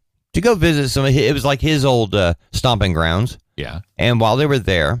Washington to go visit some of it was like his old stomping grounds. Yeah. And while they were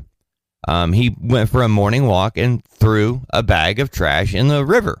there, he went for a morning walk and threw a bag of trash in the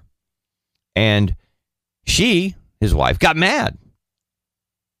river. And she, his wife, got mad.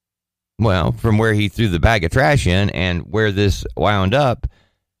 Well, from where he threw the bag of trash in and where this wound up,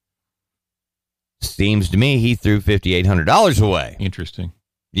 seems to me he threw $5,800 away. Interesting.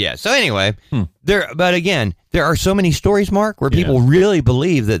 Yeah. So anyway, but again, there are so many stories, Mark, where people really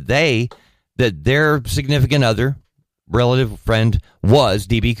believe that their significant other, relative, friend was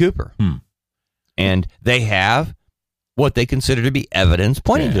D.B. Cooper, and they have what they consider to be evidence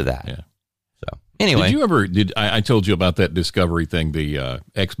pointing to that. Yeah. So anyway, did you ever? I told you about that Discovery thing, the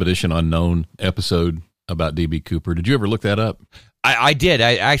Expedition Unknown episode about D.B. Cooper? Did you ever look that up? I did.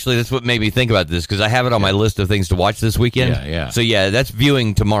 Actually, that's what made me think about this, because I have it on my list of things to watch this weekend. Yeah. So, that's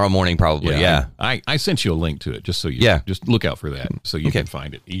viewing tomorrow morning probably, yeah. I sent you a link to it just so you just look out for that so you can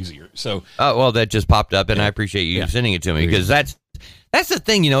find it easier. So, well, that just popped up, and I appreciate you sending it to me, because that's the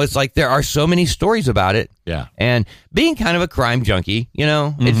thing, it's like there are so many stories about it. Yeah. And being kind of a crime junkie,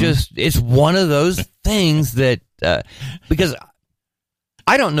 it's one of those things that, because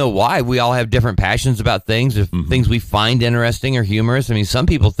I don't know why we all have different passions about things, things we find interesting or humorous. I mean, some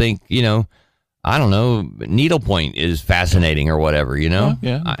people think, I don't know, needlepoint is fascinating or whatever,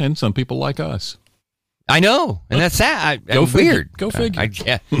 and some people like us. I know, and that's sad. Go figure. Weird. Go figure.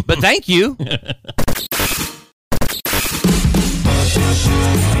 But thank you.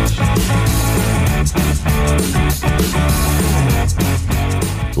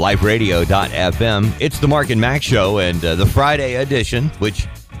 LifeRadio.fm. It's the Mark and Mack Show, and the Friday edition, which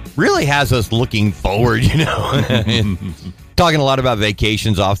really has us looking forward, talking a lot about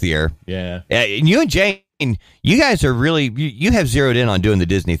vacations off the air. Yeah. And you and Jane, you guys are really, you have zeroed in on doing the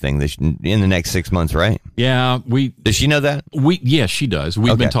Disney thing in the next 6 months, right? Yeah. Does she know that? Yes, she does.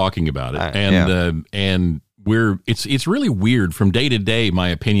 We've been talking about it. And it's really weird. From day to day, my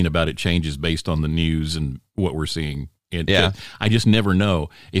opinion about it changes based on the news and what we're seeing. I just never know.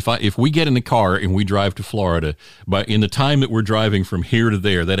 If we get in the car and we drive to Florida, but in the time that we're driving from here to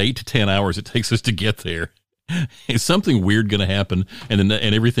there, that 8 to 10 hours it takes us to get there, is something weird going to happen, and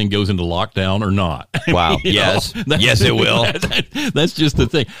everything goes into lockdown or not? Wow. Yes. Yes, it will. That's just the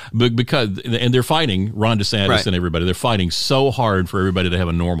thing. But and they're fighting, Ron DeSantis and everybody. They're fighting so hard for everybody to have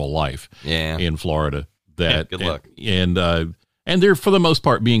a normal life in Florida. Good luck. And they're, for the most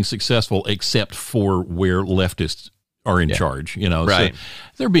part, being successful, except for where leftists are in charge, Right. So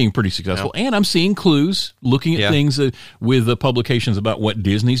they're being pretty successful. And I'm seeing clues, looking at things with publications about what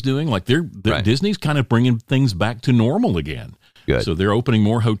Disney's doing. Like Disney's kind of bringing things back to normal again. Good. So they're opening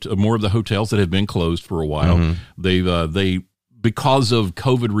more of the hotels that have been closed for a while. They because of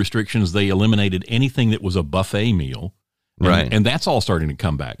COVID restrictions, they eliminated anything that was a buffet meal. And that's all starting to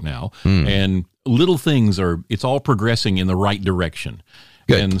come back now. And little things it's all progressing in the right direction.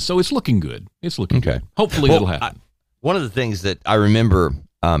 Good. And so it's looking good. It's looking good. Hopefully it'll happen. One of the things that I remember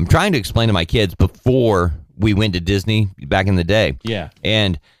trying to explain to my kids before we went to Disney back in the day. Yeah.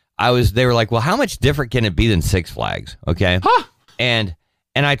 And they were like, well, how much different can it be than Six Flags? Okay. Huh. And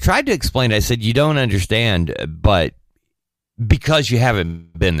I tried to explain, I said, you don't understand, but because you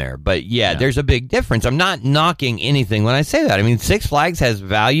haven't been there. But yeah, there's a big difference. I'm not knocking anything when I say that. I mean, Six Flags has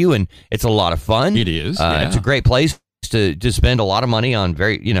value and it's a lot of fun. It is. It's a great place to spend a lot of money on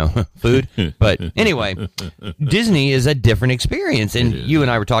food. But anyway, Disney is a different experience. And you and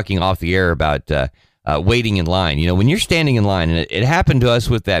I were talking off the air about waiting in line. You know, when you're standing in line, and it happened to us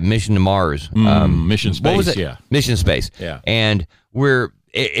with that Mission to Mars. Mission Space, what was it? Mission Space. Yeah. And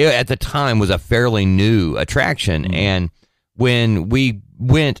it at the time was a fairly new attraction. And when we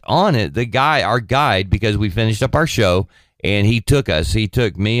went on it, our guide, because we finished up our show, and he took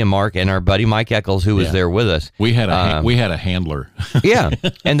me and Mark and our buddy Mike Eccles, who was there with us. We had a handler. Yeah.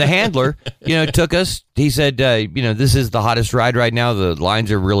 And the handler, took us. He said, this is the hottest ride right now. The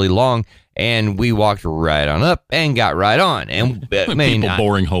lines are really long. And we walked right on up and got right on. And people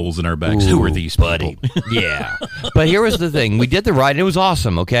boring holes in our backs. Who are these people? Yeah. But here was the thing. We did the ride, and it was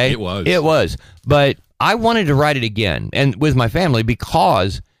awesome, okay? It was. But I wanted to ride it again, and with my family,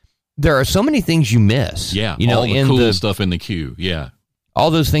 because there are so many things you miss. Yeah, all the cool stuff in the queue. Yeah.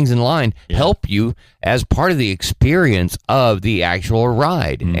 All those things in line help you as part of the experience of the actual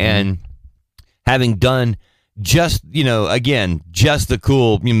ride. And having done just the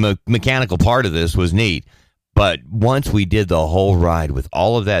cool mechanical part of this was neat. But once we did the whole ride with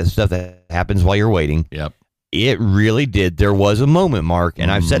all of that stuff that happens while you're waiting, it really did. There was a moment, Mark,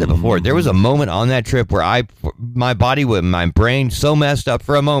 and I've said it before. There was a moment on that trip where my body with my brain so messed up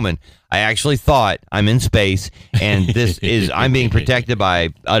for a moment. I actually thought I'm in space, and I'm being protected by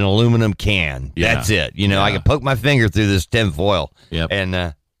an aluminum can. Yeah. That's it. I can poke my finger through this tin foil. And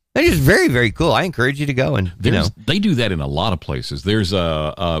they're just very, very cool. I encourage you to go, and they do that in a lot of places. There's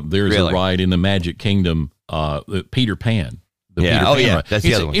a ride in the Magic Kingdom, Peter Pan. Ride. That's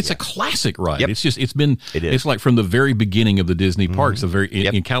the other one. It's a classic ride. It's like from the very beginning of the Disney parks,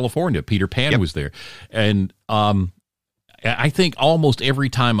 in California. Peter Pan was there, and I think almost every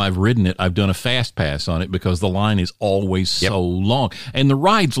time I've ridden it, I've done a fast pass on it because the line is always so long, and the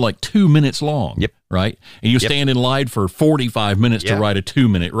ride's like 2 minutes long. Right, and you stand in line for 45 minutes to ride a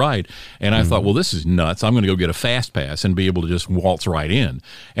 2-minute ride, and I thought, well, this is nuts. I'm going to go get a fast pass and be able to just waltz right in,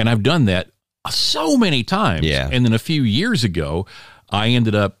 and I've done that so many times. And then a few years ago, I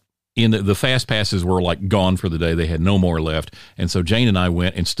ended up in the fast passes were like gone for the day. They had no more left. And so Jane and I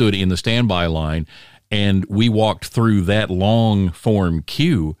went and stood in the standby line, and we walked through that long form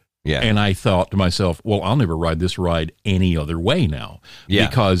queue. And I thought to myself, well, I'll never ride this ride any other way now.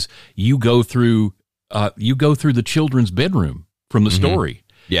 Because you go through the children's bedroom from the story.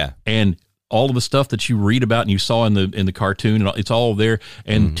 And all of the stuff that you read about and you saw in the cartoon, and it's all there.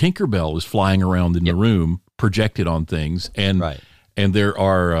 And Tinkerbell is flying around in the room, projected on things, and there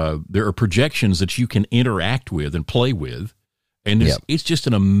are projections that you can interact with and play with, and it's just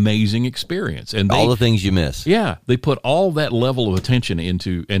an amazing experience. And all the things you miss. They put all that level of attention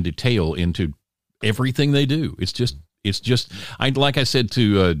and detail into everything they do. It's just. Like I said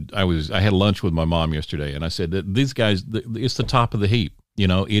I had lunch with my mom yesterday, and I said that these guys, it's the top of the heap.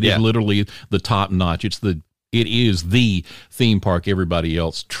 It is literally the top notch. It is the theme park everybody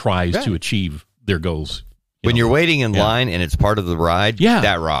else tries to achieve their goals. When you're waiting in line and it's part of the ride,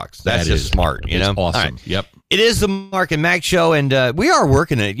 that rocks. That's just smart. It's awesome. All right. It is the Mark and Mack show, and we are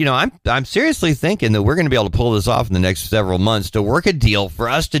working it. I'm seriously thinking that we're going to be able to pull this off in the next several months to work a deal for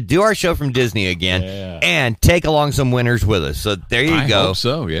us to do our show from Disney again and take along some winners with us. So there you go. I hope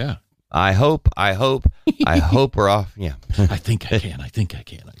so, yeah. I hope we're off. Yeah. I think I can.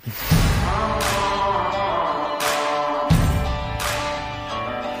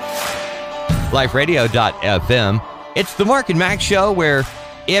 LifeRadio.fm. It's the Mark and Mack show, where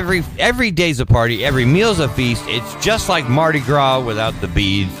every day's a party, every meal's a feast. It's just like Mardi Gras without the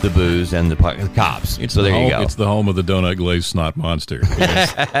beads, the booze, and the cops. So there you go. It's the home of the donut glazed snot monster.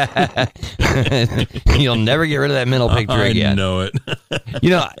 You'll never get rid of that mental picture again. I know it.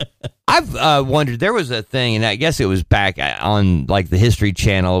 I've wondered, there was a thing, and I guess it was back on like the History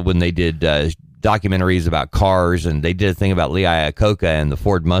Channel when they did documentaries about cars, and they did a thing about Lee Iacocca and the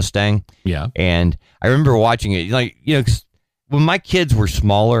Ford Mustang. Yeah. And I remember watching it, 'cause when my kids were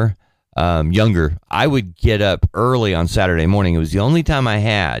smaller, younger, I would get up early on Saturday morning. It was the only time I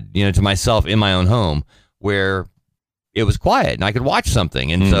had, to myself in my own home where it was quiet and I could watch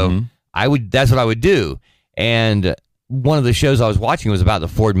something. And so that's what I would do. And one of the shows I was watching was about the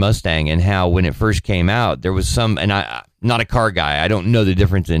Ford Mustang and how when it first came out, there was and I'm not a car guy. I don't know the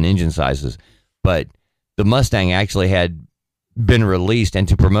difference in engine sizes, but the Mustang actually had been released, and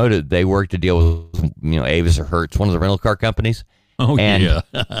to promote it, they worked a deal with, Avis or Hertz, one of the rental car companies. And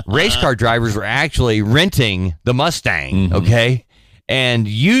race car drivers were actually renting the Mustang, okay? and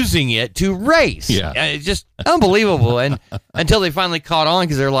using it to race. Yeah. It's just unbelievable. And until they finally caught on,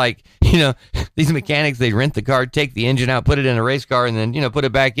 because they're like, these mechanics, they rent the car, take the engine out, put it in a race car, and then, put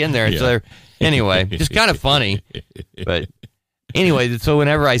it back in there. And so anyway, just kind of funny. But anyway, so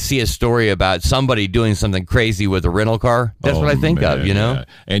whenever I see a story about somebody doing something crazy with a rental car, that's what I think of, Yeah.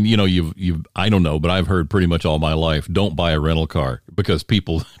 And you've I don't know, but I've heard pretty much all my life, don't buy a rental car because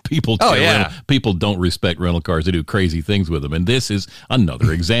people don't respect rental cars. They do crazy things with them. And this is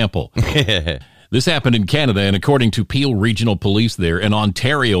another example. This happened in Canada, and according to Peel Regional Police there, an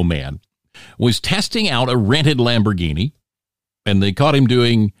Ontario man was testing out a rented Lamborghini, and they caught him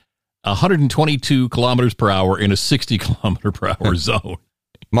doing 122 kilometers per hour in a 60 kilometer per hour zone.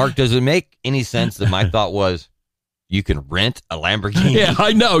 Mark, does it make any sense that my thought was you can rent a Lamborghini? Yeah,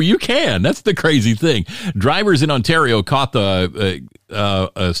 I know you can. That's the crazy thing. Drivers in Ontario caught the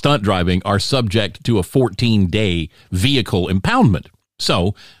stunt driving are subject to a 14-day vehicle impoundment.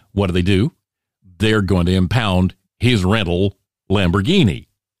 So what do? They're going to impound his rental Lamborghini.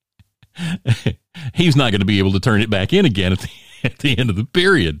 He's not going to be able to turn it back in again at the end of the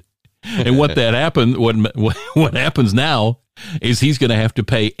period. And what happens now is he's going to have to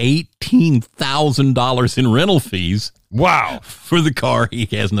pay $18,000 in rental fees. Wow. For the car he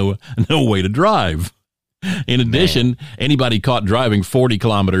has no way to drive. In addition, anybody caught driving 40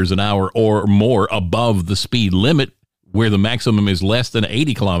 kilometers an hour or more above the speed limit, where the maximum is less than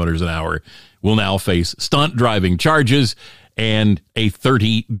 80 kilometers an hour, will now face stunt driving charges and a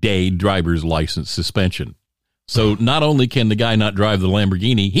 30-day driver's license suspension. So not only can the guy not drive the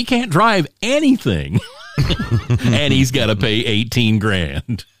Lamborghini, he can't drive anything. And he's got to pay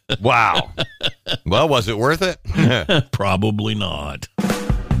 $18,000. Wow. Well, was it worth it? Probably not.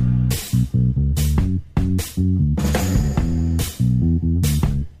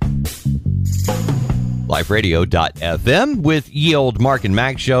 LifeRadio.fm with Ye Old Mark and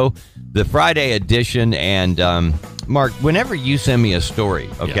Mack Show, the Friday edition. And Mark, whenever you send me a story,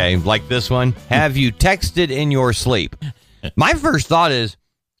 like this one, have you texted in your sleep? My first thought is,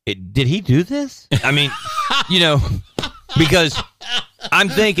 did he do this? I mean, because I'm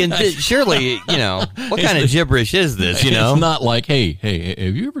thinking, surely, what kind of gibberish is this, It's not like, hey,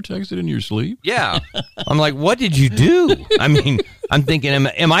 have you ever texted in your sleep? Yeah. I'm like, what did you do? I mean, I'm thinking,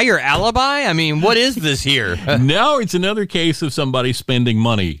 am I your alibi? I mean, what is this here? No, it's another case of somebody spending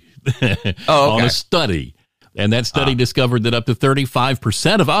money on a study. And that study discovered that up to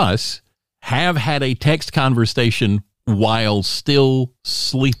 35% of us have had a text conversation while still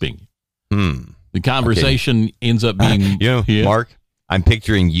sleeping. The conversation ends up being... Mark, I'm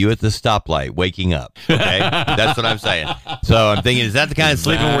picturing you at the stoplight waking up. Okay? That's what I'm saying. So I'm thinking, is that the kind of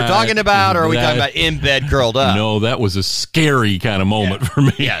sleeping we're talking about, or are we talking about in bed curled up? No, that was a scary kind of moment for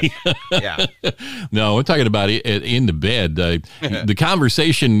me. Yeah. No, we're talking about it in the bed. The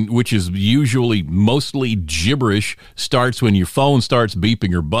conversation, which is usually mostly gibberish, starts when your phone starts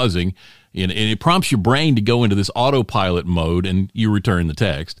beeping or buzzing, and it prompts your brain to go into this autopilot mode, and you return the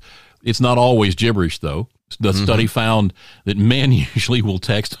text. It's not always gibberish, though. The study found that men usually will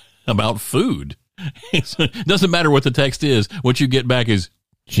text about food. It doesn't matter what the text is. What you get back is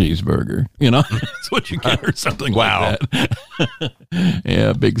cheeseburger. That's what you get, or something like that.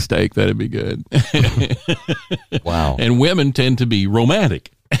 Yeah, big steak. That'd be good. Wow. And women tend to be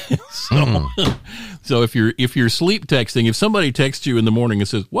romantic. So if you're sleep texting, if somebody texts you in the morning and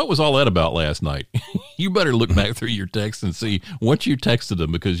says, "What was all that about last night?" You better look back through your text and see what you texted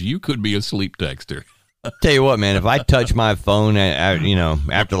them, because you could be a sleep texter. Tell you what, man, if I touch my phone,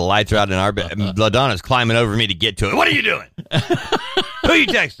 after the lights are out in our bed, LaDonna's climbing over me to get to it. What are you doing? Who are you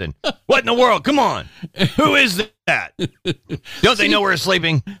texting? What in the world? Come on. Who is that? Don't they know we're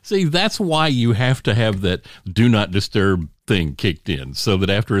sleeping? See, that's why you have to have that do not disturb thing kicked in, so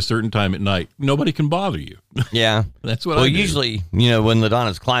that after a certain time at night, nobody can bother you. Yeah. That's what I do. Usually, when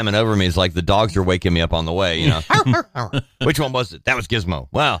LaDonna's climbing over me, it's like the dogs are waking me up on the way, Which one was it? That was Gizmo.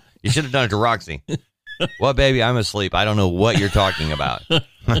 Well, you should have done it to Roxy. Well, baby, I'm asleep. I don't know what you're talking about.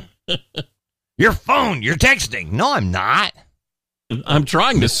 Your phone, you're texting. No, I'm not. I'm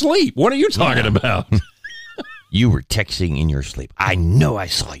trying to sleep. What are you talking about? You were texting in your sleep. I know I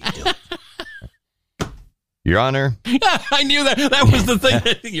saw you do it. Your Honor. I knew that. That was the thing.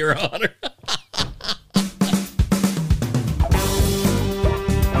 Your Honor.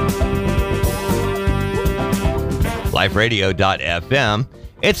 LifeRadio.fm.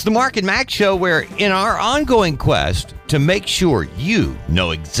 It's the Mark and Mack Show, where in our ongoing quest to make sure you know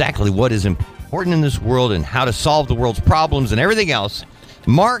exactly what is important in this world and how to solve the world's problems and everything else,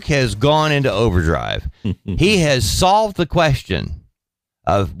 Mark has gone into overdrive. He has solved the question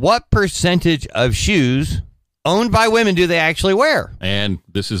of what percentage of shoes owned by women do they actually wear? And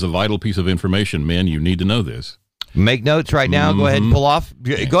this is a vital piece of information, men. You need to know this. Make notes right now. Go ahead and pull off.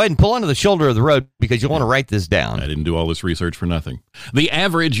 Go ahead and pull onto the shoulder of the road because you'll want to write this down. I didn't do all this research for nothing. The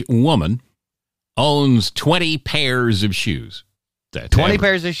average woman owns 20 pairs of shoes. That's 20 average.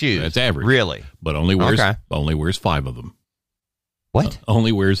 pairs of shoes. That's average. Really? But only wears 5 of them. What?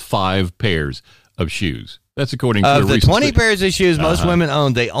 Only wears 5 pairs of shoes. That's according to of the 20 study. pairs of shoes most women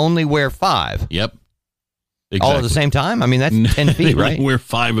own, they only wear 5. Yep. Exactly. All at the same time? I mean, that's 10 feet, right? They wear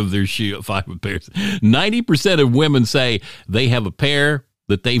 5 of their pairs. 90% of women say they have a pair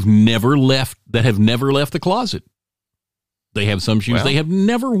that have never left the closet. They have some shoes they have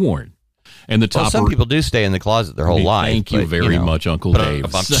never worn. And the top some people do stay in the closet their whole life. Thank you very much, Uncle Dave.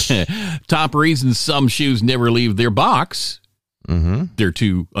 Top reason some shoes never leave their box. They're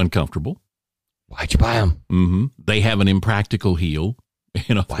too uncomfortable. Why'd you buy them? They have an impractical heel.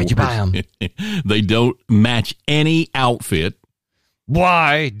 Why'd you buy them? They don't match any outfit.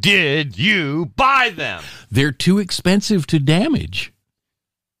 Why did you buy them? They're too expensive to damage.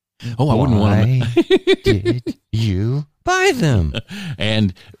 Oh, I wouldn't want them. Why did you buy them?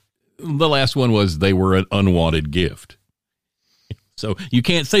 And the last one was they were an unwanted gift. So you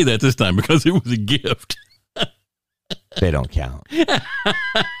can't say that this time because it was a gift. They don't count.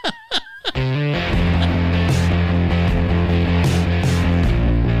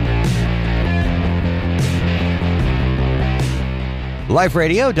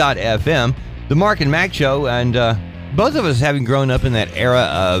 LifeRadio.fm, the Mark and Mack Show, and both of us having grown up in that era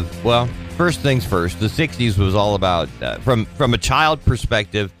of, well, first things first, the 60s was all about, from a child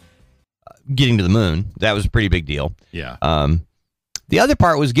perspective, getting to the moon. That was a pretty big deal. Yeah. The other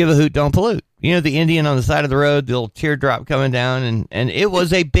part was give a hoot, don't pollute. You know, the Indian on the side of the road, the little teardrop coming down, and it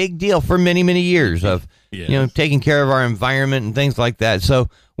was a big deal for many, many years of, taking care of our environment and things like that. So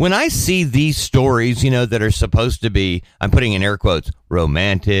when I see these stories, that are supposed to be, I'm putting in air quotes,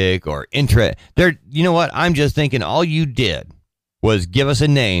 romantic or they're, you know what? I'm just thinking all you did was give us a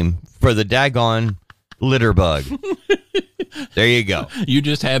name for the daggone litter bug. There you go. You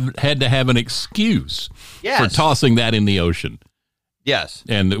just had to have an excuse for tossing that in the ocean. Yes.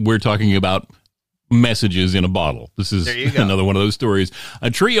 And we're talking about messages in a bottle. This is another one of those stories.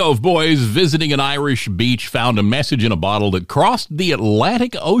 A trio of boys visiting an Irish beach found a message in a bottle that crossed the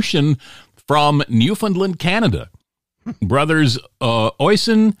Atlantic Ocean from Newfoundland, Canada. Brothers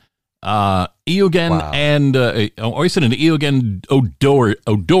Oysen, Eogan, and Oysen and Eogan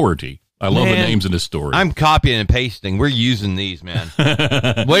O'Doherty. I love the names in this story. I'm copying and pasting. We're using these, man.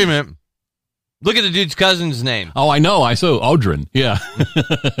 Wait a minute. Look at the dude's cousin's name. Oh, I know. I saw Odrin. Yeah.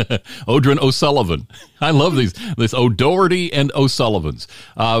 Odrin O'Sullivan. I love these. This O'Doherty and O'Sullivans.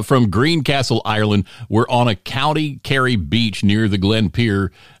 From Greencastle, Ireland, were on a County Kerry beach near the Glen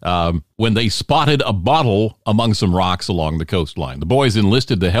Pier when they spotted a bottle among some rocks along the coastline. The boys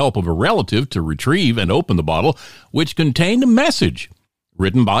enlisted the help of a relative to retrieve and open the bottle, which contained a message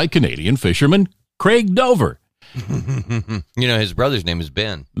written by Canadian fisherman Craig Dover. His brother's name is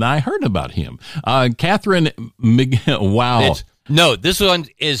Ben. I heard about him. Catherine wow. This one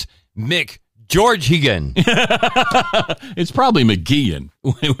is Mick George Higgin. It's probably McGeehan.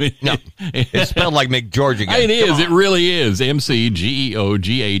 No, it's spelled like Mick George Higgin. It is. It really is. McGeoghegan.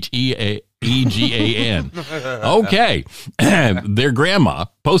 Okay. Their grandma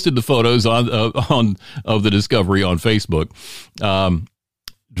posted the photos of the discovery on Facebook.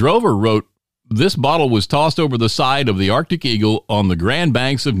 Drover wrote, "This bottle was tossed over the side of the Arctic Eagle on the Grand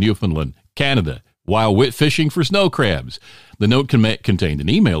Banks of Newfoundland, Canada, while fishing for snow crabs. The note contained an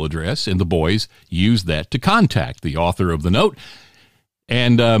email address, and the boys used that to contact the author of the note."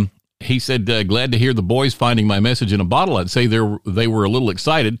 And he said, "Glad to hear the boys finding my message in a bottle. I'd say they were a little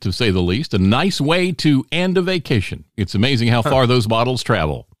excited, to say the least. A nice way to end a vacation. It's amazing how far those bottles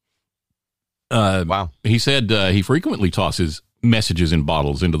travel." Wow. He said he frequently tosses messages in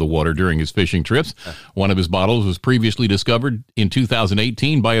bottles into the water during his fishing trips. One of his bottles was previously discovered in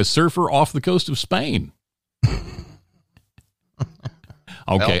 2018 by a surfer off the coast of Spain.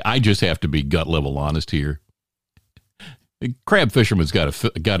 Okay, I just have to be gut level honest here. Crab fisherman's got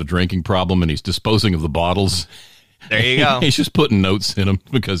a drinking problem, and he's disposing of the bottles. There you go. He's just putting notes in them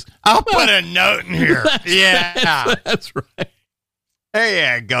because I'll put a note in here. That's right.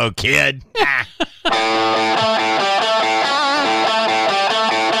 There you go, kid.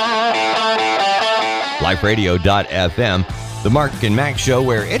 LifeRadio.fm, the Mark and Mack Show,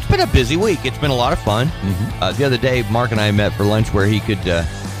 where it's been a busy week. It's been a lot of fun. The other day, Mark and I met for lunch where he could,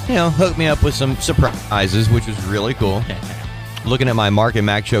 hook me up with some surprises, which was really cool. Looking at my Mark and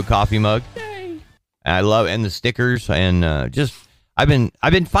Mack Show coffee mug. I love, and the stickers, and I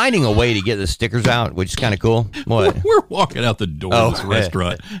I've been finding a way to get the stickers out, which is kind of cool. What? We're walking out the door of this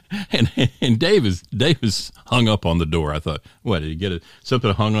restaurant, and Dave is hung up on the door. I thought, what, did he get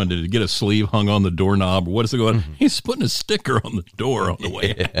something hung on? Did he get a sleeve hung on the doorknob? Or what is it going on? He's putting a sticker on the door on the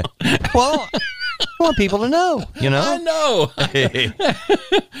way out. Well, I want people to know, I know.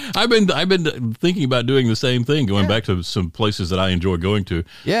 I've been thinking about doing the same thing, going back to some places that I enjoy going to.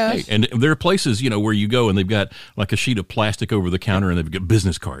 Yes. Hey, and there are places, where you go and they've got like a sheet of plastic over the counter and they've got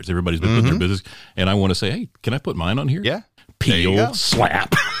business cards. Everybody's been putting their business. And I want to say, hey, can I put mine on here? Yeah. Peel,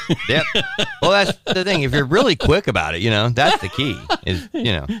 slap. Yep. Well, that's the thing. If you're really quick about it, that's the key.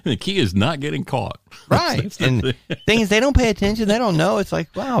 The key is not getting caught. Right. And things, they don't pay attention. They don't know. It's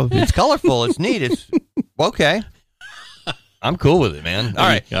like, wow, it's colorful. It's neat. It's okay. I'm cool with it, man. All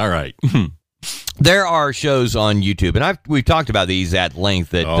right. There are shows on YouTube, and we've talked about these at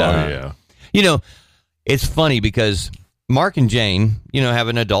length. That it's funny because Mark and Jane, have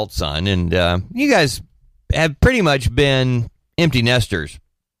an adult son, and you guys have pretty much been empty nesters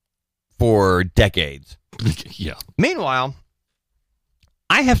for decades. Yeah. Meanwhile,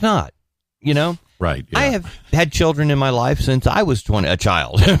 I have not. Right. Yeah. I have had children in my life since I was a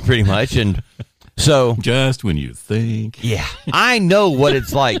child, pretty much, and so just when you think, yeah, I know what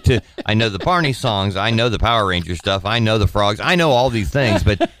it's like I know the Barney songs, I know the Power Ranger stuff, I know the frogs, I know all these things,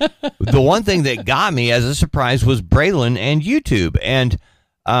 but the one thing that got me as a surprise was Braylon and YouTube, and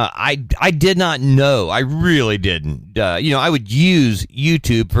I did not know, I really didn't. I would use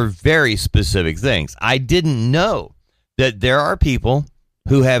YouTube for very specific things. I didn't know that there are people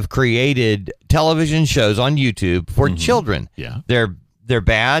who have created television shows on YouTube for children. Yeah, they're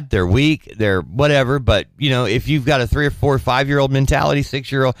bad, they're weak, they're whatever, but if you've got a 3 or 4 or 5-year-old mentality,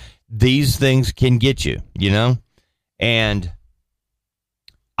 6-year-old, these things can get you, and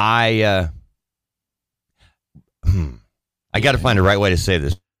I got to find the right way to say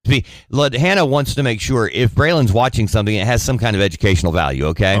this. Hannah wants to make sure if Braylon's watching something, it has some kind of educational value,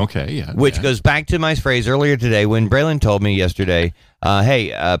 okay? Okay, yeah. Which goes back to my phrase earlier today when Braylon told me yesterday,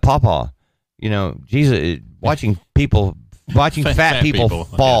 hey, Pawpaw, Jesus, watching fat people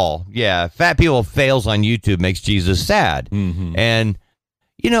fall. Yeah, fat people fails on YouTube makes Jesus sad. Mm-hmm. And,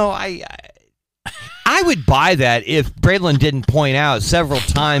 I would buy that if Braylon didn't point out several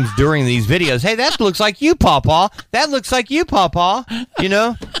times during these videos, hey, that looks like you, Pawpaw. That looks like you, Pawpaw.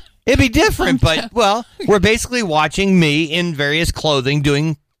 It'd be different, but, well, we're basically watching me in various clothing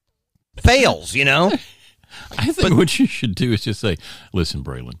doing fails, I think what you should do is just say, listen,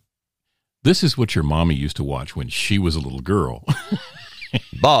 Braylon, this is what your mommy used to watch when she was a little girl.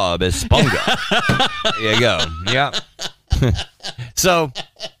 Bob Esponja. There you go. Yeah. So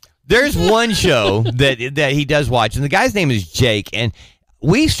there's one show that he does watch, and the guy's name is Jake, and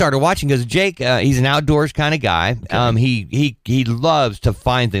we started watching because Jake, he's an outdoors kind of guy. Okay. He loves to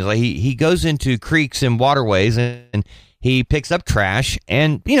find things. Like he goes into creeks and waterways and he picks up trash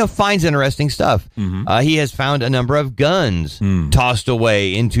and finds interesting stuff. Mm-hmm. He has found a number of guns tossed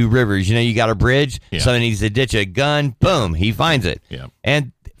away into rivers. You got a bridge, somebody needs to ditch a gun, boom, he finds it. Yeah.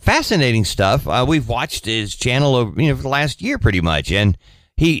 And fascinating stuff. We've watched his channel over, for the last year pretty much, and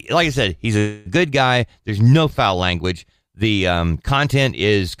he, like I said, he's a good guy. There's no foul language. The content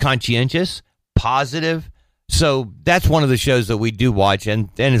is conscientious, positive. So that's one of the shows that we do watch, and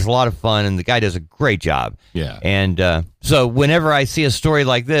it's a lot of fun, and the guy does a great job. Yeah. And so whenever I see a story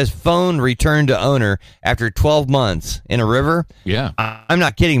like this, phone returned to owner after 12 months in a river. Yeah. I'm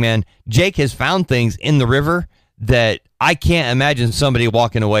not kidding, man. Jake has found things in the river that I can't imagine somebody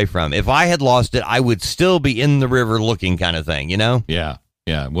walking away from. If I had lost it, I would still be in the river looking kind of thing, Yeah.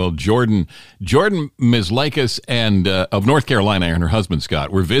 Yeah, well, Jordan Mislakis and of North Carolina and her husband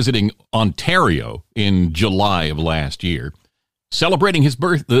Scott were visiting Ontario in July of last year, celebrating his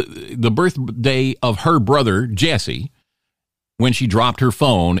the birthday of her brother Jesse, when she dropped her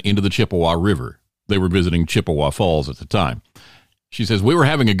phone into the Chippewa River. They were visiting Chippewa Falls at the time. She says, we were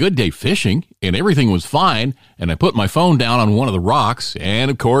having a good day fishing, and everything was fine, and I put my phone down on one of the rocks,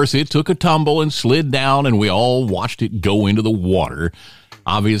 and, of course, it took a tumble and slid down, and we all watched it go into the water.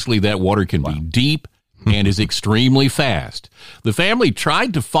 Obviously, that water can be deep and is extremely fast. The family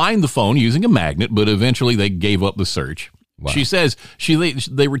tried to find the phone using a magnet, but eventually they gave up the search. Wow. She says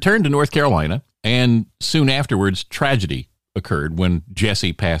they returned to North Carolina, and soon afterwards, tragedy occurred when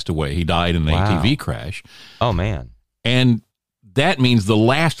Jesse passed away. He died in an ATV crash. Oh, man. And that means the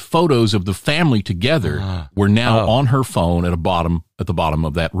last photos of the family together were now on her phone at the bottom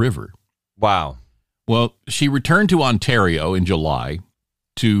of that river. Wow. Well, she returned to Ontario in July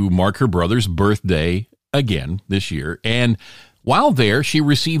to mark her brother's birthday again this year. And while there, she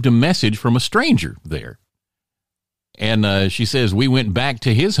received a message from a stranger there. And she says, we went back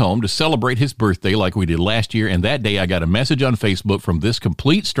to his home to celebrate his birthday like we did last year. And that day I got a message on Facebook from this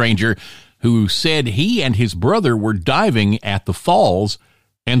complete stranger who said he and his brother were diving at the falls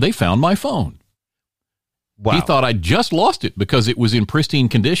and they found my phone. Wow. He thought I'd just lost it because it was in pristine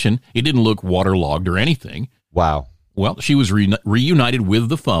condition. It didn't look waterlogged or anything. Wow. Well, she was reunited with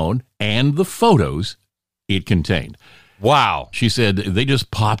the phone and the photos it contained. Wow. She said they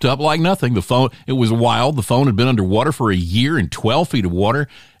just popped up like nothing. The phone, it was wild. The phone had been underwater for a year in 12 feet of water,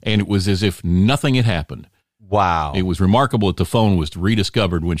 and it was as if nothing had happened. Wow. It was remarkable that the phone was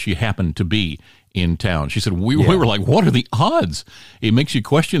rediscovered when she happened to be in town. She said, we were like, what are the odds? It makes you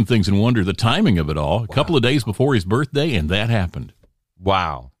question things and wonder the timing of it all. A couple of days before his birthday, and that happened.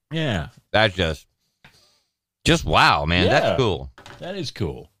 Wow. Yeah. That's just wow, man. Yeah. That's cool. That is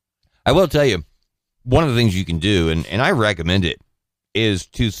cool. I will tell you, one of the things you can do, and I recommend it, is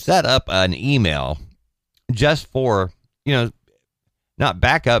to set up an email just for, not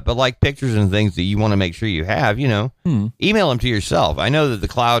backup, but like pictures and things that you want to make sure you have, email them to yourself. I know that the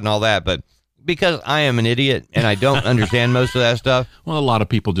cloud and all that, but because I am an idiot and I don't understand most of that stuff. Well, a lot of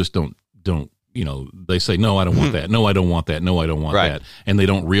people just don't, they say, no, I don't want that. No, I don't want that. No, I don't want that. And they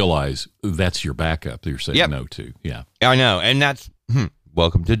don't realize that's your backup you're saying no to. Yeah. I know. And that's,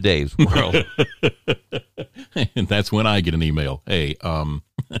 welcome to Dave's world. And that's when I get an email. Hey,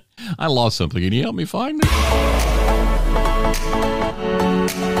 I lost something. Can you help me find it?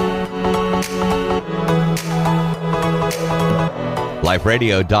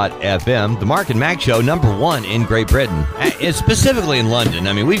 LifeRadio.fm, the Mark and Mack Show, #1 in Great Britain, specifically in London.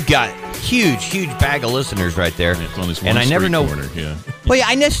 I mean, we've got huge bag of listeners right there. And I never know. Well, yeah,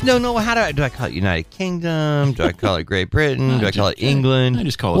 I just don't know do I call it United Kingdom? Do I call it Great Britain? Do I call it England? I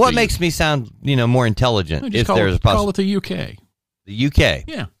just call it. What makes me sound, more intelligent? If there's a possibility. Call it the UK. The UK.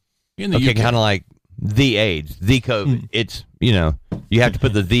 Yeah. In the UK. Kind of like the AIDS, the COVID. It's you have to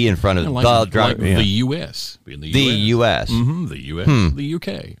put the in front of the U.S. The U.S. Mm-hmm, the U.S. The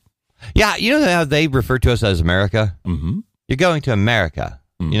UK. Yeah, you know how they refer to us as America? Mm-hmm. You're going to America.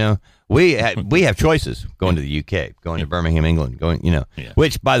 Mm-hmm. We have choices going to the UK, going to Birmingham, England,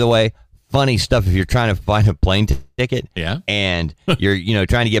 which, by the way, funny stuff if you're trying to find a plane ticket and you're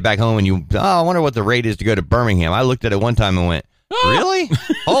trying to get back home and I wonder what the rate is to go to Birmingham. I looked at it one time and went, really?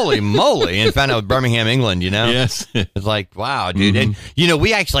 Holy moly. And found out Birmingham, England, Yes. It's like, wow, dude. Mm-hmm. And,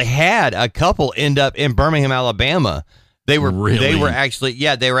 we actually had a couple end up in Birmingham, Alabama. They were actually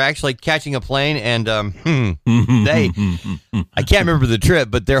catching a plane and I can't remember the trip,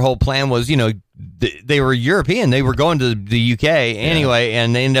 but their whole plan was, they were European. They were going to the UK anyway,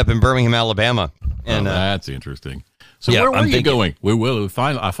 and they ended up in Birmingham, Alabama. And that's interesting. So where were you going?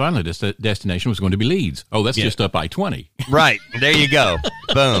 Finally, this destination was going to be Leeds. Oh, that's just up I-20. Right. There you go.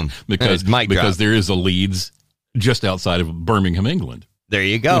 Boom. because there is a Leeds just outside of Birmingham, England. There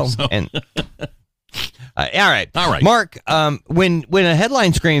you go. So. And all right. Mark, when a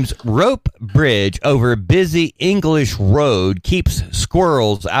headline screams rope bridge over busy English road keeps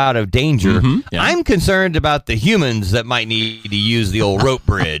squirrels out of danger, I'm concerned about the humans that might need to use the old rope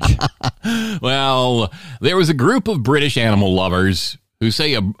bridge. Well, there was a group of British animal lovers who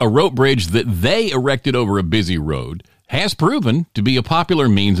say a rope bridge that they erected over a busy road has proven to be a popular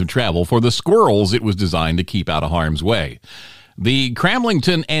means of travel for the squirrels it was designed to keep out of harm's way. The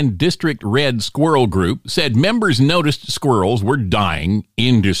Cramlington and District Red Squirrel Group said members noticed squirrels were dying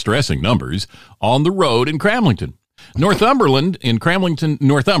in distressing numbers on the road in Cramlington, Northumberland,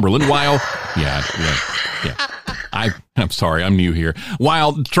 while I'm sorry, I'm new here.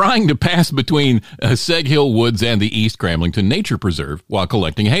 While trying to pass between Seg Hill Woods and the East Cramlington Nature Preserve while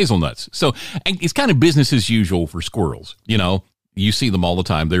collecting hazelnuts. So it's kind of business as usual for squirrels. You see them all the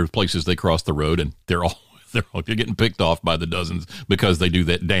time. There are places they cross the road and they're getting picked off by the dozens because they do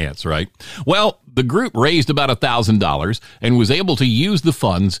that dance, right? Well, the group raised about $1,000 and was able to use the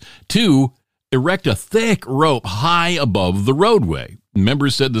funds to erect a thick rope high above the roadway.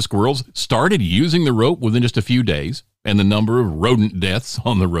 Members said the squirrels started using the rope within just a few days, and the number of rodent deaths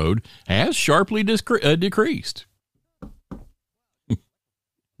on the road has sharply decreased.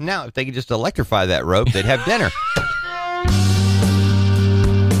 Now, if they could just electrify that rope, they'd have dinner.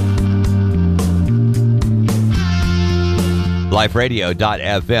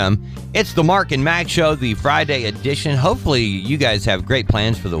 LifeRadio.fm. It's the Mark and Mack Show, the Friday edition. Hopefully, you guys have great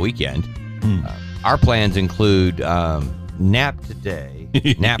plans for the weekend. Our plans include nap today,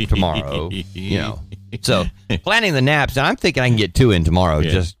 nap tomorrow. So planning the naps, and I'm thinking I can get 2 in tomorrow.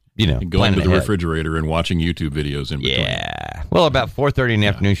 going to the ahead. refrigerator and watching YouTube videos in between. Yeah. Well, about 4:30 in the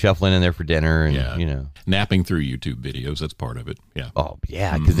afternoon, shuffling in there for dinner, and napping through YouTube videos. That's part of it. Yeah. Oh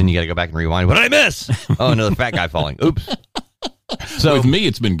yeah, because then you got to go back and rewind. What did I miss? Oh, another fat guy falling. Oops. So with me,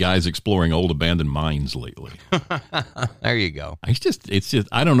 it's been guys exploring old abandoned mines lately. There you go. It's just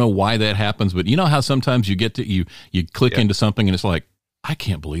I don't know why that happens, but you know how sometimes you get to you click into something and it's like, I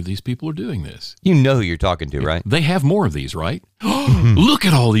can't believe these people are doing this. You know who you're talking to, right? They have more of these, right? Look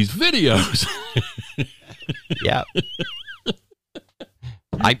at all these videos. Yeah.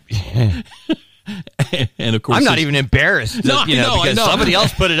 And of course, I'm not even embarrassed, No, I because know. somebody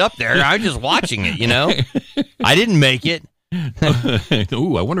else put it up there. I'm just watching it, I didn't make it.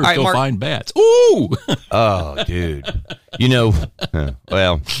 Ooh, I wonder if All right, they'll Mark. find bats. Ooh. Oh, dude.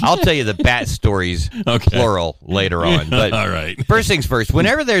 Well, I'll tell you the bat stories, plural, later on. But All right. First things first,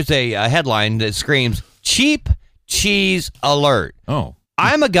 whenever there's a headline that screams, cheap cheese alert,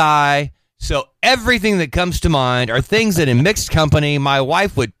 I'm a guy, so everything that comes to mind are things that in mixed company, my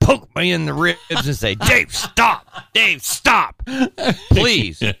wife would poke me in the ribs and say, Dave, stop. Dave, stop.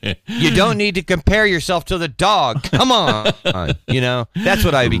 Please. You don't need to compare yourself to the dog. Come on. That's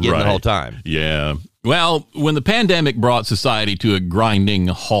what I'd be getting the whole time. Yeah. Well, when the pandemic brought society to a grinding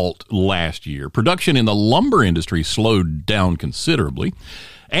halt last year, production in the lumber industry slowed down considerably.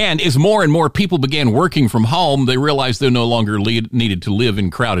 And as more and more people began working from home, they realized they no longer needed to live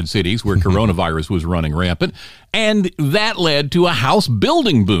in crowded cities where coronavirus was running rampant. And that led to a house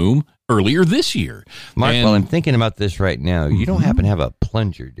building boom earlier this year. Mark, while I'm thinking about this right now, you don't happen to have a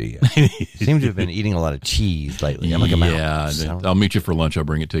plunger, do you? You seem to have been eating a lot of cheese lately. I'm like, I'll meet you for lunch. I'll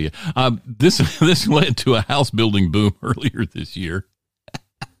bring it to you. This led to a house building boom earlier this year.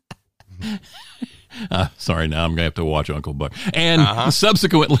 Sorry, now I'm going to have to watch Uncle Buck. And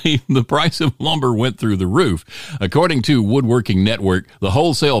subsequently, the price of lumber went through the roof. According to Woodworking Network, the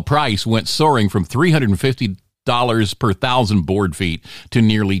wholesale price went soaring from $350 per 1,000 board feet to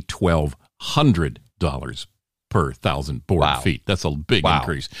nearly $1,200 per 1,000 board feet. That's a big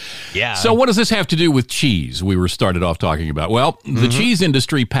increase. Yeah. So what does this have to do with cheese we were started off talking about? Well, the cheese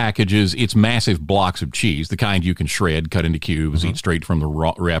industry packages its massive blocks of cheese, the kind you can shred, cut into cubes, eat straight from the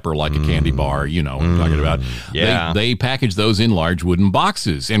wrapper like a candy bar. You know what I'm talking about. Yeah. They package those in large wooden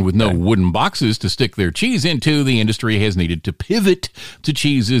boxes. And with no wooden boxes to stick their cheese into, the industry has needed to pivot to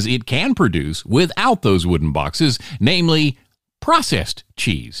cheeses it can produce without those wooden boxes, namely processed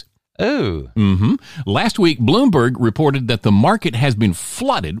cheese. Oh. Last week, Bloomberg reported that the market has been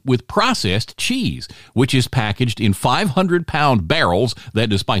flooded with processed cheese, which is packaged in 500-pound barrels that,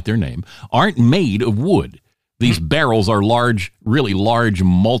 despite their name, aren't made of wood. These barrels are large, really large,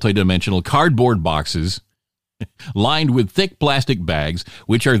 multidimensional cardboard boxes lined with thick plastic bags,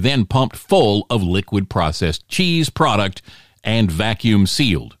 which are then pumped full of liquid processed cheese product and vacuum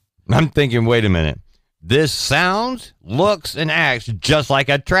sealed. I'm thinking, wait a minute. This sounds, looks, and acts just like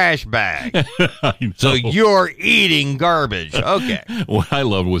a trash bag. So you're eating garbage. Okay. What I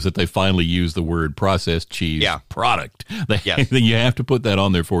loved was that they finally used the word processed cheese product. You have to put that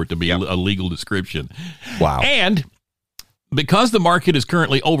on there for it to be a legal description. Wow. And because the market is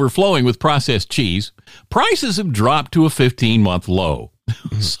currently overflowing with processed cheese, prices have dropped to a 15-month low.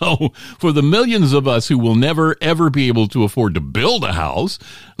 So for the millions of us who will never, ever be able to afford to build a house,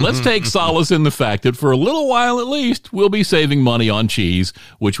 let's take solace in the fact that for a little while at least, we'll be saving money on cheese,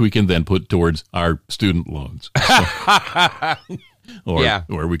 which we can then put towards our student loans.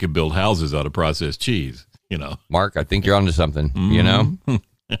 Or we could build houses out of processed cheese, Mark, I think you're onto something,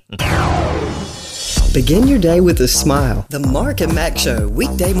 Begin your day with a smile. The Mark and Mack Show,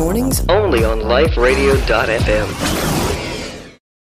 weekday mornings, only on liferadio.fm.